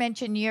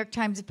aforementioned New York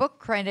Times book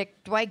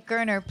critic, Dwight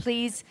Gerner,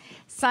 please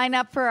sign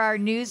up for our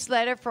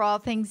newsletter for all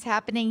things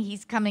happening.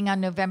 He's coming on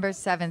November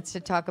 7th to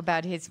talk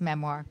about his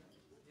memoir.